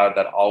a doubt,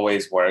 that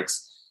always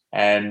works.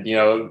 And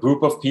a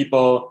group of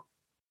people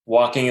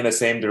walking in the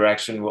same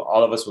direction,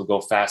 all of us will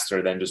go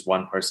faster than just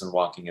one person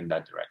walking in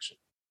that direction.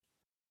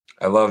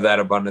 I love that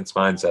abundance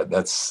mindset.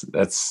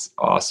 That's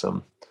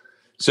awesome.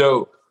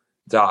 So,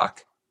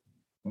 Doc,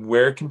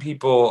 where can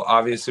people?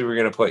 Obviously, we're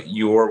going to put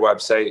your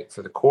website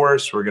for the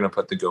course. We're going to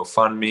put the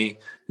GoFundMe.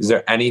 Is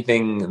there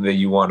anything that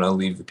you want to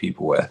leave the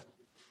people with?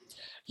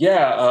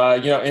 Yeah,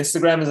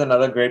 Instagram is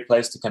another great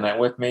place to connect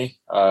with me.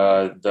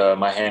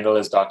 My handle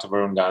is Dr.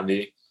 Varun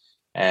Gandhi.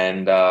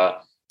 And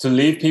to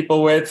leave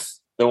people with,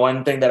 the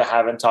one thing that I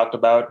haven't talked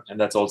about, and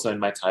that's also in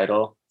my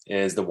title,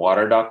 is the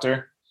water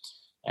doctor.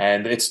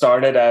 And it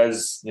started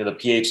as, the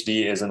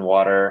PhD is in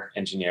water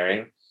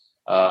engineering.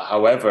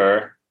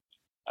 However,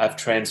 I've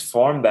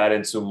transformed that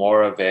into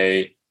more of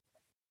a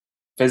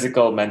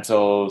physical,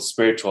 mental,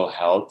 spiritual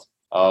health.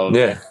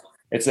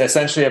 It's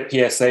essentially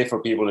a PSA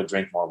for people to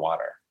drink more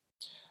water.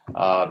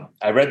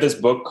 I read this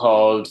book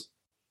called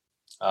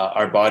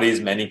Our Body's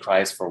Many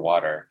Cries for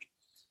Water.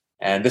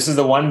 And this is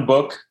the one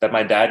book that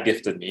my dad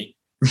gifted me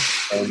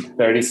in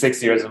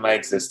 36 years of my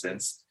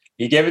existence.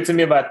 He gave it to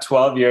me about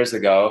 12 years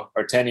ago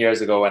or 10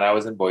 years ago when I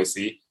was in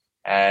Boise.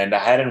 And I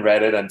hadn't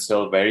read it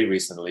until very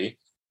recently.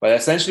 But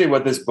essentially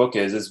what this book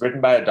is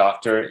written by a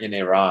doctor in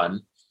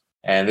Iran.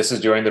 And this is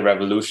during the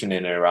revolution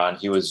in Iran.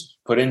 He was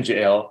put in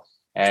jail.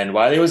 And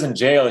while he was in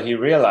jail, he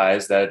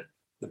realized that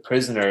the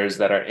prisoners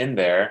that are in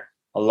there,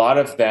 a lot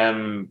of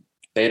them,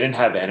 they didn't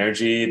have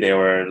energy. They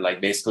were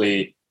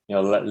basically,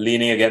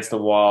 leaning against the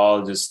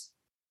wall, just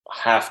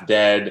half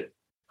dead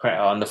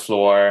on the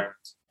floor.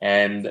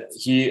 And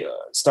he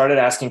started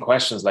asking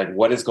questions like,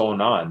 what is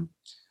going on?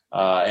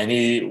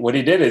 And what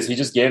he did is he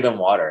just gave them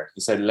water. He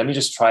said, let me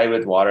just try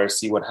with water,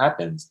 see what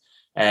happens.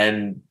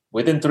 And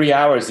within 3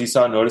 hours, he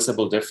saw a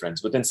noticeable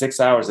difference. Within 6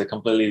 hours, they're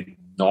completely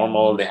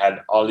normal. They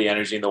had all the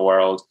energy in the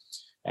world.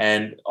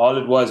 And all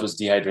it was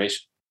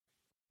dehydration.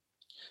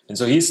 And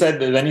so he said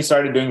that then he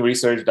started doing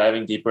research,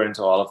 diving deeper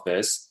into all of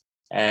this.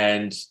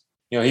 And,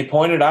 he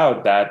pointed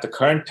out that the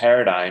current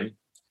paradigm,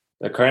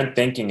 the current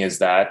thinking is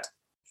that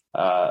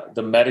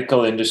the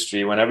medical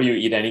industry, whenever you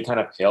eat any kind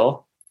of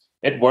pill,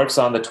 it works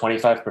on the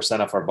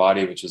 25% of our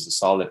body, which is the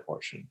solid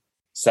portion.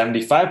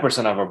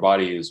 75% of our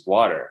body is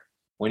water.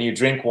 When you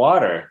drink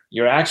water,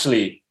 you're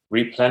actually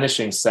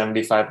replenishing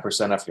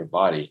 75% of your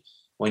body.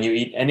 When you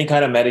eat any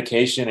kind of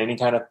medication, any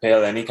kind of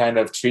pill, any kind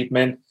of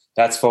treatment,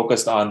 that's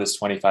focused on this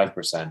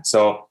 25%.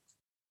 So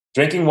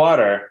drinking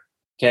water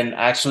can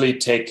actually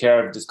take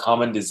care of just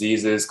common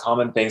diseases,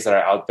 common things that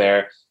are out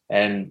there.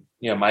 And,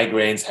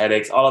 migraines,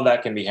 headaches, all of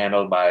that can be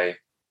handled by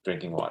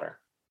drinking water.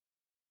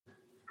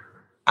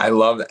 I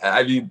love that.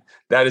 I mean,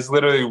 that is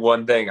literally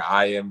one thing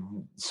I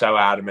am so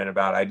adamant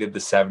about. I did the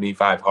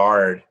 75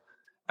 hard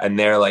and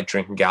they're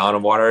drinking a gallon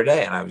of water a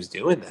day. And I was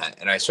doing that.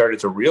 And I started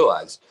to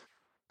realize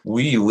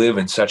we live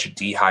in such a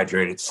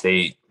dehydrated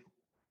state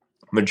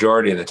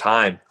majority of the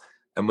time.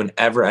 And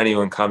whenever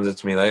anyone comes up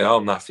to me like, oh,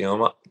 I'm not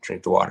feeling well,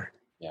 drink the water.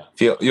 Yeah.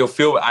 You'll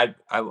feel,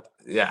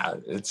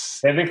 it's.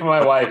 Same thing for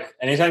my wife.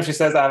 Anytime she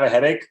says I have a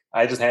headache,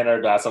 I just hand her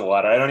a glass of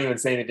water. I don't even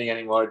say anything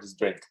anymore. Just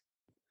drink.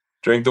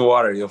 Drink the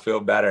water. You'll feel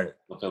better.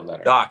 You'll feel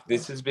better. Doc,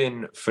 this has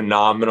been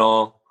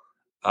phenomenal.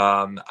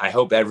 I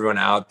hope everyone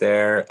out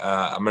there,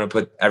 I'm going to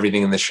put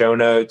everything in the show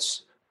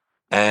notes.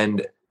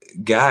 And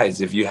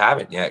guys, if you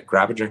haven't yet,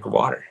 grab a drink of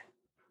water.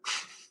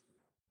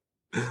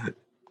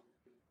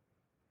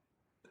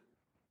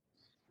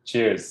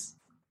 Cheers.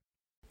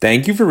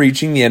 Thank you for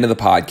reaching the end of the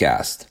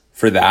podcast.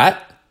 For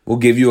that, we'll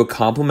give you a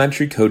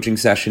complimentary coaching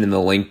session in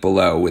the link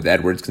below with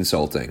Edwards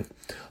Consulting.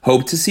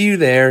 Hope to see you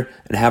there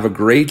and have a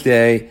great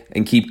day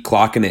and keep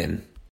clocking in.